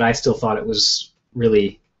 but I still thought it was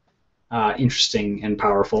really interesting and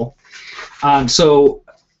powerful. So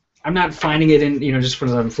I'm not finding it in, just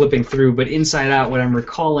when I'm flipping through, but Inside Out, what I'm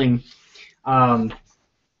recalling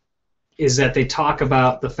is that they talk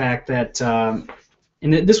about the fact that,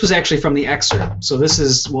 and this was actually from the excerpt, so this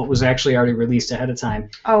is what was actually already released ahead of time.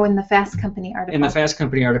 Oh, in the Fast Company article. In the Fast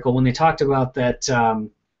Company article, when they talked about that,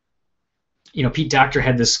 Pete Docter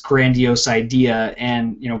had this grandiose idea,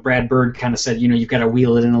 and, Brad Bird kind of said, you've got to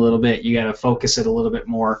wheel it in a little bit, you got to focus it a little bit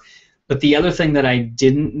more. But the other thing that I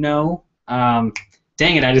didn't know,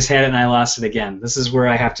 dang it, I just had it and I lost it again. This is where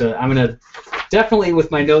I'm going to, definitely with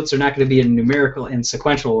my notes, they're not going to be in numerical, in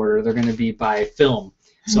sequential order, they're going to be by film,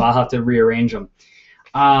 so I'll have to rearrange them.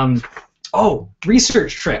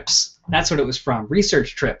 Research trips. That's what it was from,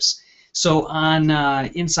 research trips. So on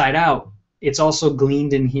Inside Out, it's also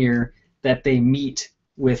gleaned in here that they meet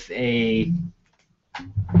with a...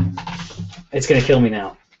 It's going to kill me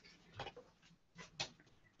now.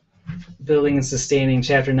 Building and sustaining,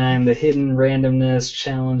 Chapter 9, the hidden randomness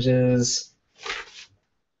challenges.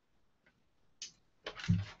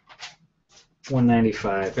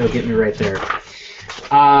 195. It'll get me right there.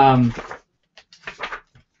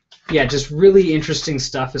 Yeah, just really interesting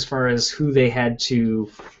stuff as far as who they had to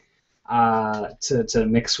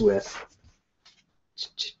mix with.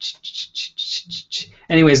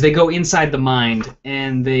 Anyways, they go inside the mind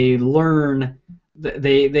and they learn.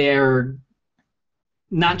 They are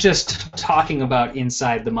not just talking about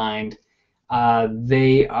inside the mind.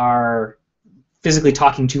 They are physically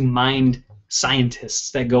talking to mind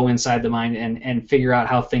scientists that go inside the mind and figure out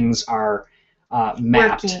how things are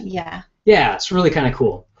mapped. Working, yeah. Yeah, it's really kind of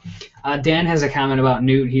cool. Dan has a comment about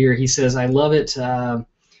Newt here. He says, I love it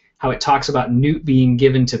how it talks about Newt being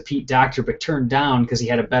given to Pete Docter but turned down because he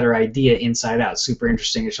had a better idea. Inside Out. Super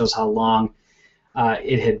interesting. It shows how long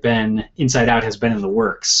it had been, Inside Out has been in the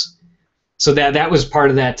works. So that was part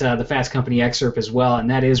of that the Fast Company excerpt as well, and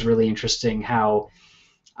that is really interesting how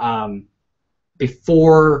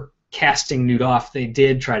before casting Newt off, they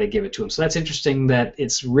did try to give it to him. So that's interesting that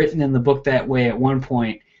it's written in the book that way at one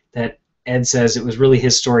point, that Ed says it was really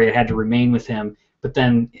his story, it had to remain with him, but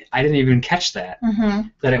then I didn't even catch that. Mm-hmm.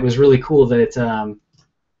 That it was really cool that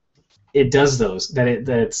it does those.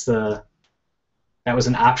 That was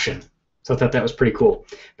an option. So I thought that was pretty cool.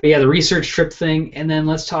 But yeah, the research trip thing, and then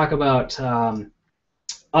let's talk about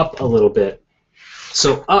Up a little bit.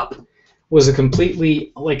 So Up was a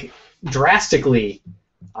completely, like, drastically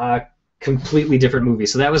completely different movie.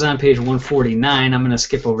 So that was on page 149. I'm going to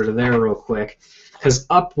skip over to there real quick because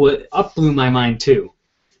Up blew my mind too.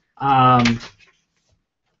 How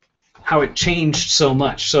it changed so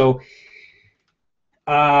much. So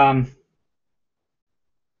yeah,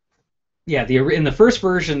 in the first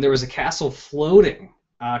version there was a castle floating,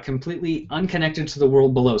 completely unconnected to the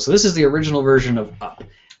world below. So this is the original version of Up.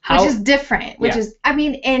 Which is different. Which is, I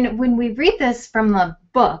mean, and when we read this from the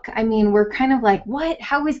book, I mean, we're kind of like, what?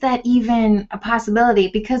 How is that even a possibility?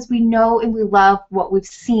 Because we know and we love what we've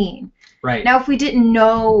seen. Right. Now, if we didn't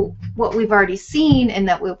know what we've already seen and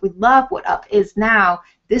that we love what Up is now,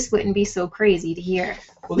 this wouldn't be so crazy to hear.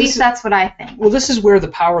 Well, at least that's what I think. Well, this is where the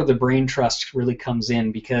power of the brain trust really comes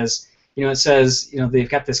in because, it says, they've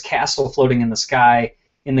got this castle floating in the sky.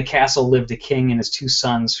 In the castle lived a king and his two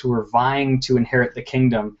sons who were vying to inherit the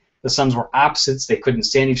kingdom. The sons were opposites. They couldn't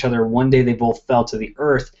stand each other. One day they both fell to the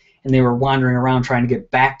earth, and they were wandering around trying to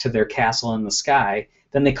get back to their castle in the sky.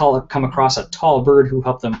 Then they come across a tall bird who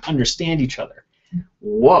helped them understand each other.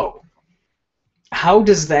 Whoa. How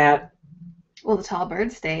does that... Well, the tall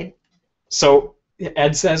bird stayed. So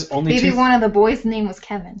Ed says only Maybe one of the boys' name was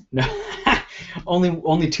Kevin. No.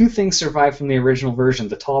 only two things survived from the original version,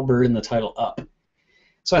 the tall bird and the title Up.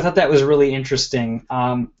 So I thought that was really interesting.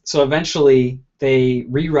 So eventually they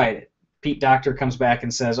rewrite it. Pete Docter comes back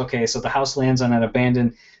and says, okay, so the house lands on an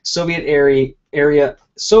abandoned Soviet era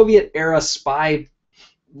spy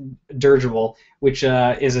dirigible, which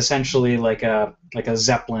is essentially like a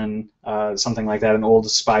Zeppelin, something like that, an old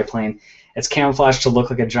spy plane. It's camouflaged to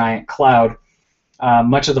look like a giant cloud.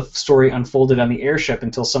 Much of the story unfolded on the airship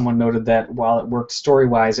until someone noted that while it worked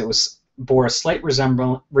story-wise, it bore a slight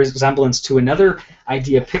resemblance to another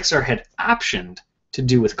idea Pixar had optioned to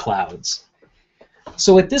do with clouds.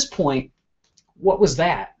 So at this point, what was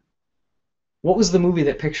that? What was the movie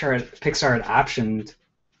that Pixar had optioned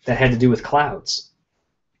that had to do with clouds?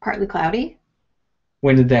 Partly Cloudy?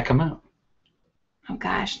 When did that come out? Oh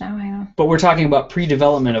gosh, now I don't. But we're talking about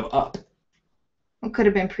pre-development of Up. It could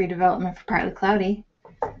have been pre-development for Partly Cloudy.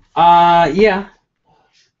 Yeah.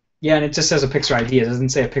 Yeah, and it just says a Pixar idea. It doesn't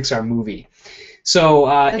say a Pixar movie. So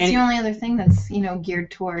that's the only other thing that's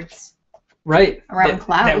geared towards around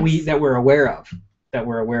clouds that we're aware of.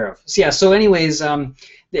 So, yeah. So, anyways,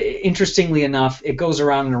 interestingly enough, it goes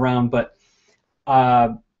around and around, but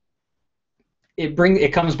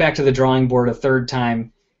it comes back to the drawing board a third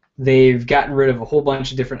time. They've gotten rid of a whole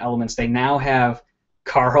bunch of different elements. They now have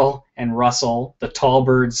Carl and Russell. The tall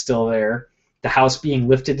bird's still there. The house being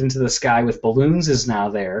lifted into the sky with balloons is now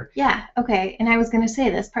there. Yeah, okay. And I was going to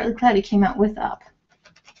say this. Partly Cloudy came out with Up.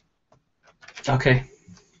 Okay.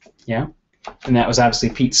 Yeah. And that was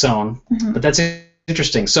obviously Pete Sohn. Mm-hmm. But that's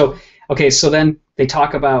interesting. So then they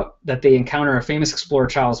talk about that they encounter a famous explorer,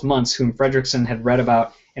 Charles Muntz, whom Fredrickson had read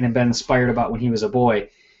about and had been inspired about when he was a boy.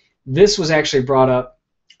 This was actually brought up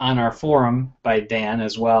on our forum by Dan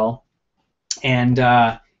as well. And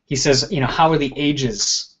he says, how are the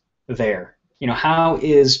ages there? How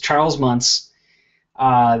is Charles Muntz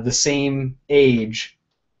the same age,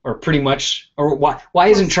 or pretty much, or why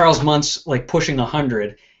isn't Charles Muntz like pushing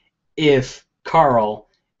 100 if Carl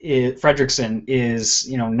Fredrickson is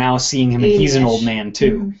now seeing him and he's an old man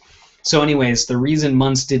too? Mm-hmm. So anyways, the reason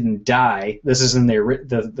Muntz didn't die, this is in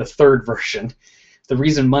the third version, the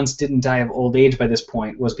reason Muntz didn't die of old age by this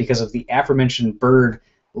point was because of the aforementioned bird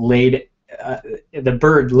laid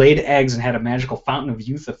eggs and had a magical fountain of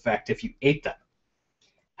youth effect if you ate them.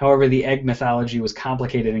 However, the egg mythology was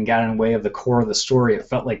complicated and got in the way of the core of the story. It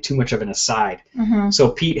felt like too much of an aside. Mm-hmm.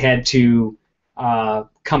 So Pete had to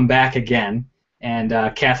come back again, and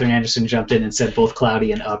Catherine Anderson jumped in and said both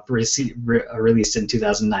Cloudy and Up released in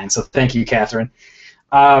 2009. So thank you, Catherine.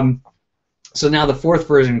 So now the fourth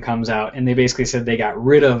version comes out, and they basically said they got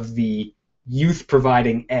rid of the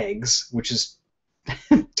youth-providing eggs, which is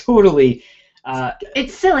totally...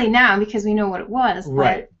 it's silly now because we know what it was.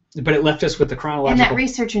 Right. But it left us with the chronological... In that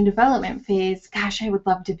research and development phase, gosh, I would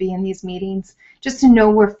love to be in these meetings just to know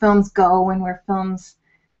where films go and where films...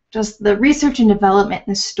 Just the research and development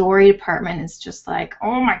and the story department is just like,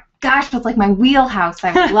 oh my gosh, that's like my wheelhouse.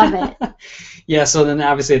 I would love it. Yeah, so then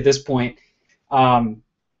obviously at this point, the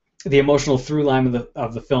emotional through line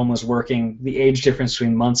of the film was working. The age difference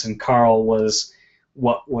between Muntz and Carl was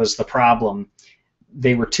what was the problem.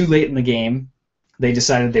 They were too late in the game. They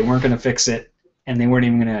decided they weren't going to fix it. and they weren't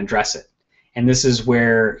even going to address it. And this is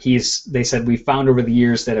where they said, we found over the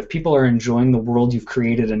years that if people are enjoying the world you've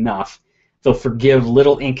created enough, they'll forgive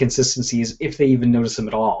little inconsistencies if they even notice them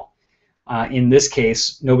at all. In this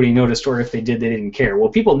case, nobody noticed, or if they did, they didn't care. Well,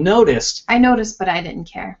 people noticed. I noticed, but I didn't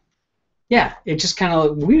care. Yeah, it just kind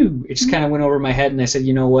of went over my head, and I said,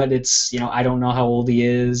 you know what? It's, I don't know how old he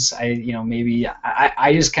is. Maybe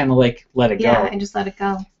I just kind of like let it go. Yeah, I just let it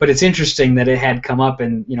go. But it's interesting that it had come up,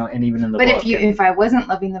 and and even in the book. But if I wasn't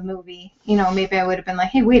loving the movie, maybe I would have been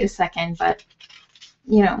like, hey, wait a second. But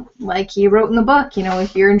like he wrote in the book,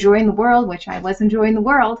 if you're enjoying the world, which I was enjoying the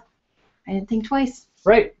world, I didn't think twice.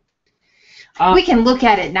 Right. We can look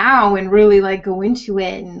at it now and really like go into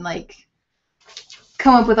it and like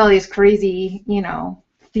come up with all these crazy,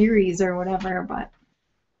 theories or whatever, but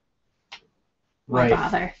why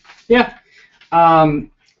bother? Yeah.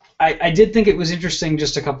 I did think it was interesting,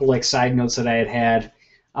 just a couple like side notes that I had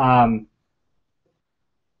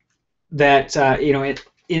that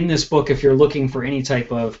in this book, if you're looking for any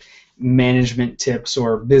type of management tips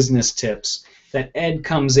or business tips, that Ed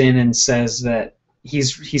comes in and says that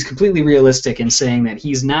he's completely realistic in saying that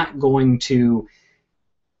he's not going to.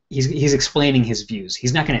 He's explaining his views.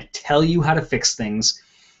 He's not going to tell you how to fix things.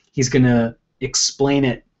 He's going to explain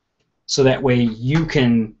it so that way you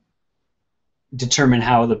can determine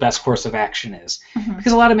how the best course of action is. Mm-hmm.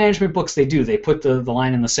 Because a lot of management books, they put the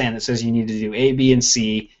line in the sand that says you need to do A, B, and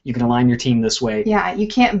C. You can align your team this way. Yeah, you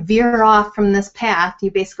can't veer off from this path.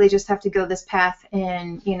 You basically just have to go this path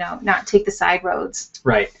and, not take the side roads.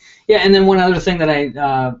 Right. Yeah, and then one other thing that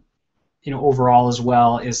I... overall as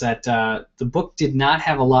well, is that the book did not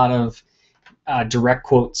have a lot of direct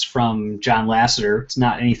quotes from John Lasseter. It's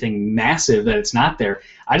not anything massive that it's not there.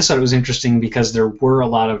 I just thought it was interesting because there were a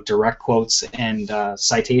lot of direct quotes and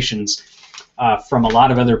citations from a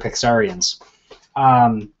lot of other Pixarians.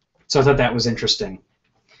 So I thought that was interesting.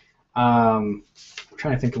 I'm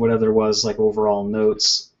trying to think of what other was like overall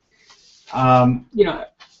notes.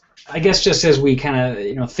 I guess just as we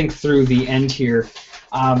kind of think through the end here,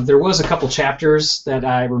 there was a couple chapters that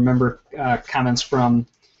I remember comments from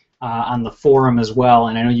on the forum as well,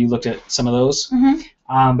 and I know you looked at some of those.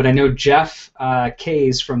 Mm-hmm. But I know Jeff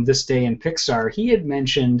Kays from This Day in Pixar, he had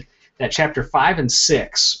mentioned that chapter 5 and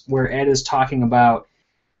 6, where Ed is talking about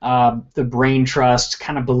the brain trust,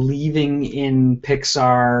 kind of believing in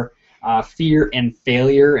Pixar, fear and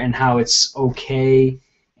failure, and how it's okay,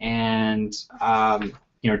 and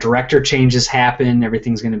director changes happen,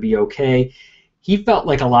 everything's going to be okay. He felt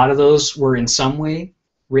like a lot of those were in some way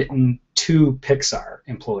written to Pixar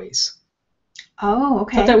employees. Oh,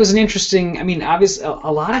 okay. I thought that was an interesting, obviously a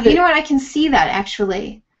lot of it... You know what, I can see that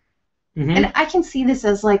actually. Mm-hmm. And I can see this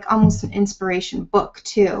as like almost an inspiration book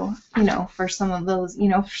too, for some of those,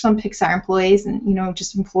 for some Pixar employees and,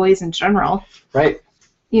 just employees in general. Right.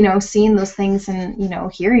 Seeing those things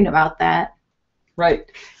and, hearing about that.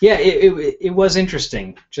 Right. Yeah, it was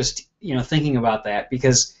interesting just, thinking about that,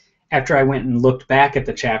 because after I went and looked back at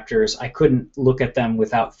the chapters, I couldn't look at them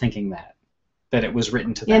without thinking that it was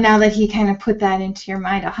written to them. Yeah, now that he kind of put that into your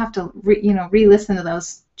mind, I'll have to re-listen to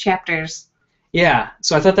those chapters. Yeah,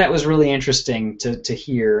 so I thought that was really interesting to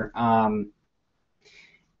hear.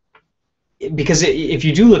 Because if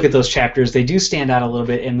you do look at those chapters, they do stand out a little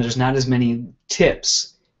bit, and there's not as many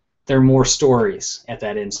tips. There are more stories at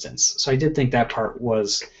that instance. So I did think that part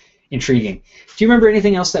was intriguing. Do you remember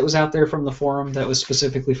anything else that was out there from the forum that was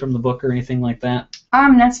specifically from the book or anything like that?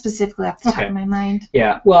 Not specifically off the top of my mind.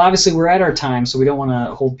 Yeah, well, obviously we're at our time, so we don't want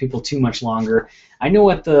to hold people too much longer. I know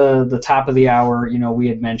at the top of the hour, we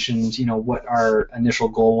had mentioned, what our initial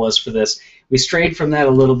goal was for this. We strayed from that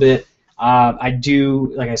a little bit. I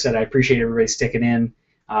do, like I said, I appreciate everybody sticking in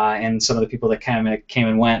and some of the people that kind of came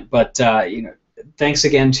and went. But thanks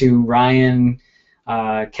again to Ryan,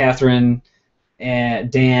 Catherine,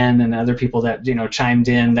 and Dan, and other people that chimed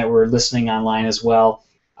in that were listening online as well.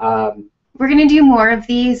 We're going to do more of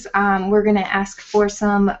these. We're going to ask for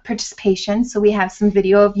some participation, so we have some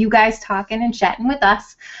video of you guys talking and chatting with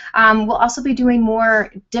us. We'll also be doing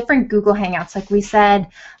more different Google Hangouts, like we said,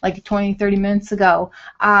 like 20, 30 minutes ago.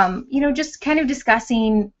 Just kind of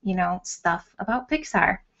discussing, stuff about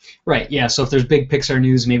Pixar. Right, yeah, so if there's big Pixar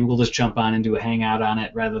news, maybe we'll just jump on and do a hangout on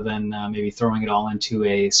it rather than maybe throwing it all into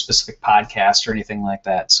a specific podcast or anything like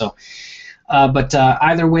that. So, but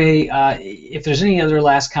either way, if there's any other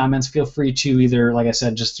last comments, feel free to either, like I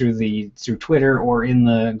said, just through Twitter or in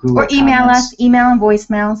the Google Or email us, email and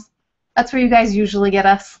voicemails. That's where you guys usually get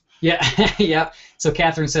us. Yeah, yeah. So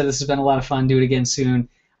Catherine said this has been a lot of fun. Do it again soon.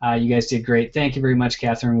 You guys did great. Thank you very much,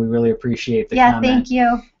 Catherine. We really appreciate the comment. Yeah, thank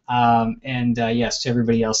you. And yes, to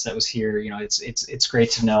everybody else that was here, it's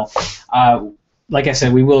great to know. like I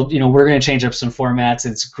said, we will, we're going to change up some formats.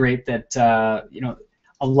 It's great that,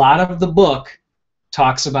 a lot of the book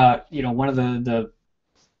talks about, one of the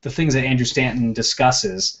things that Andrew Stanton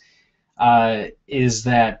discusses is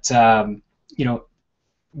that,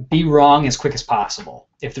 be wrong as quick as possible.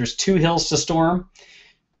 If there's 2 hills to storm,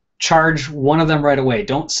 charge one of them right away.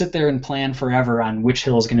 Don't sit there and plan forever on which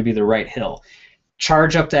hill is going to be the right hill.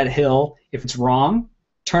 Charge up that hill. If it's wrong,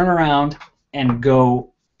 turn around and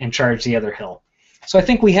go and charge the other hill. So I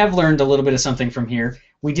think we have learned a little bit of something from here.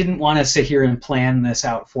 We didn't want to sit here and plan this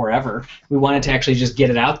out forever. We wanted to actually just get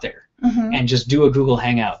it out there and just do a Google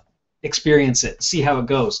Hangout, experience it, see how it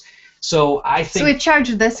goes. So I think. So we charge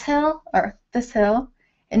this hill or this hill,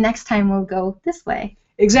 and next time we'll go this way.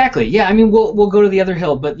 Exactly. Yeah. I mean, we'll go to the other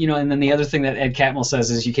hill, but and then the other thing that Ed Catmull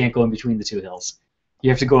says is you can't go in between the 2 hills.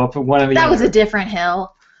 You have to go up one of the. That other. was a different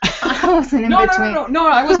hill. I wasn't in between. No.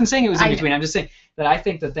 I wasn't saying it was in between. I'm just saying that I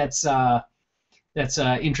think that's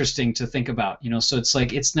interesting to think about. So it's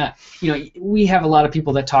like it's not. We have a lot of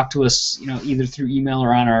people that talk to us. Either through email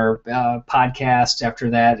or on our podcast after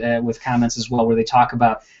that with comments as well, where they talk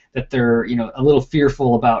about that they're a little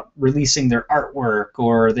fearful about releasing their artwork,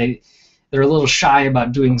 or they're a little shy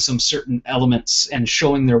about doing some certain elements and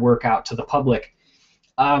showing their work out to the public.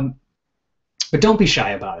 But don't be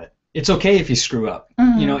shy about it. It's okay if you screw up.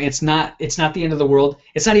 It's not the end of the world.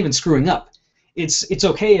 It's not even screwing up. It's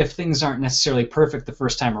okay if things aren't necessarily perfect the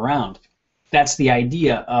first time around. That's the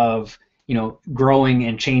idea of growing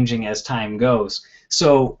and changing as time goes.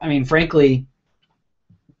 So I mean, frankly,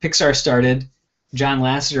 Pixar started. John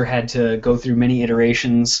Lasseter had to go through many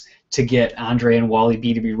iterations to get Andre and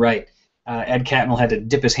Wall-E to be right. Ed Catmull had to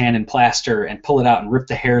dip his hand in plaster and pull it out and rip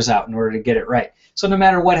the hairs out in order to get it right. So no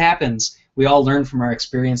matter what happens, we all learn from our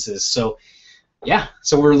experiences. So yeah,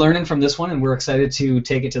 so we're learning from this one, and we're excited to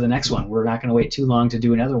take it to the next one. We're not going to wait too long to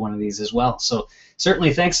do another one of these as well. So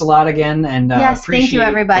certainly thanks a lot again, and yes, appreciate thank you,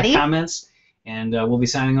 everybody. the comments. And we'll be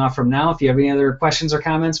signing off from now. If you have any other questions or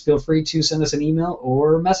comments, feel free to send us an email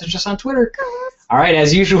or message us on Twitter. All right,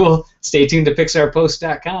 as usual, stay tuned to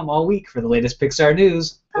PixarPost.com all week for the latest Pixar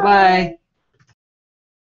news. Bye-bye.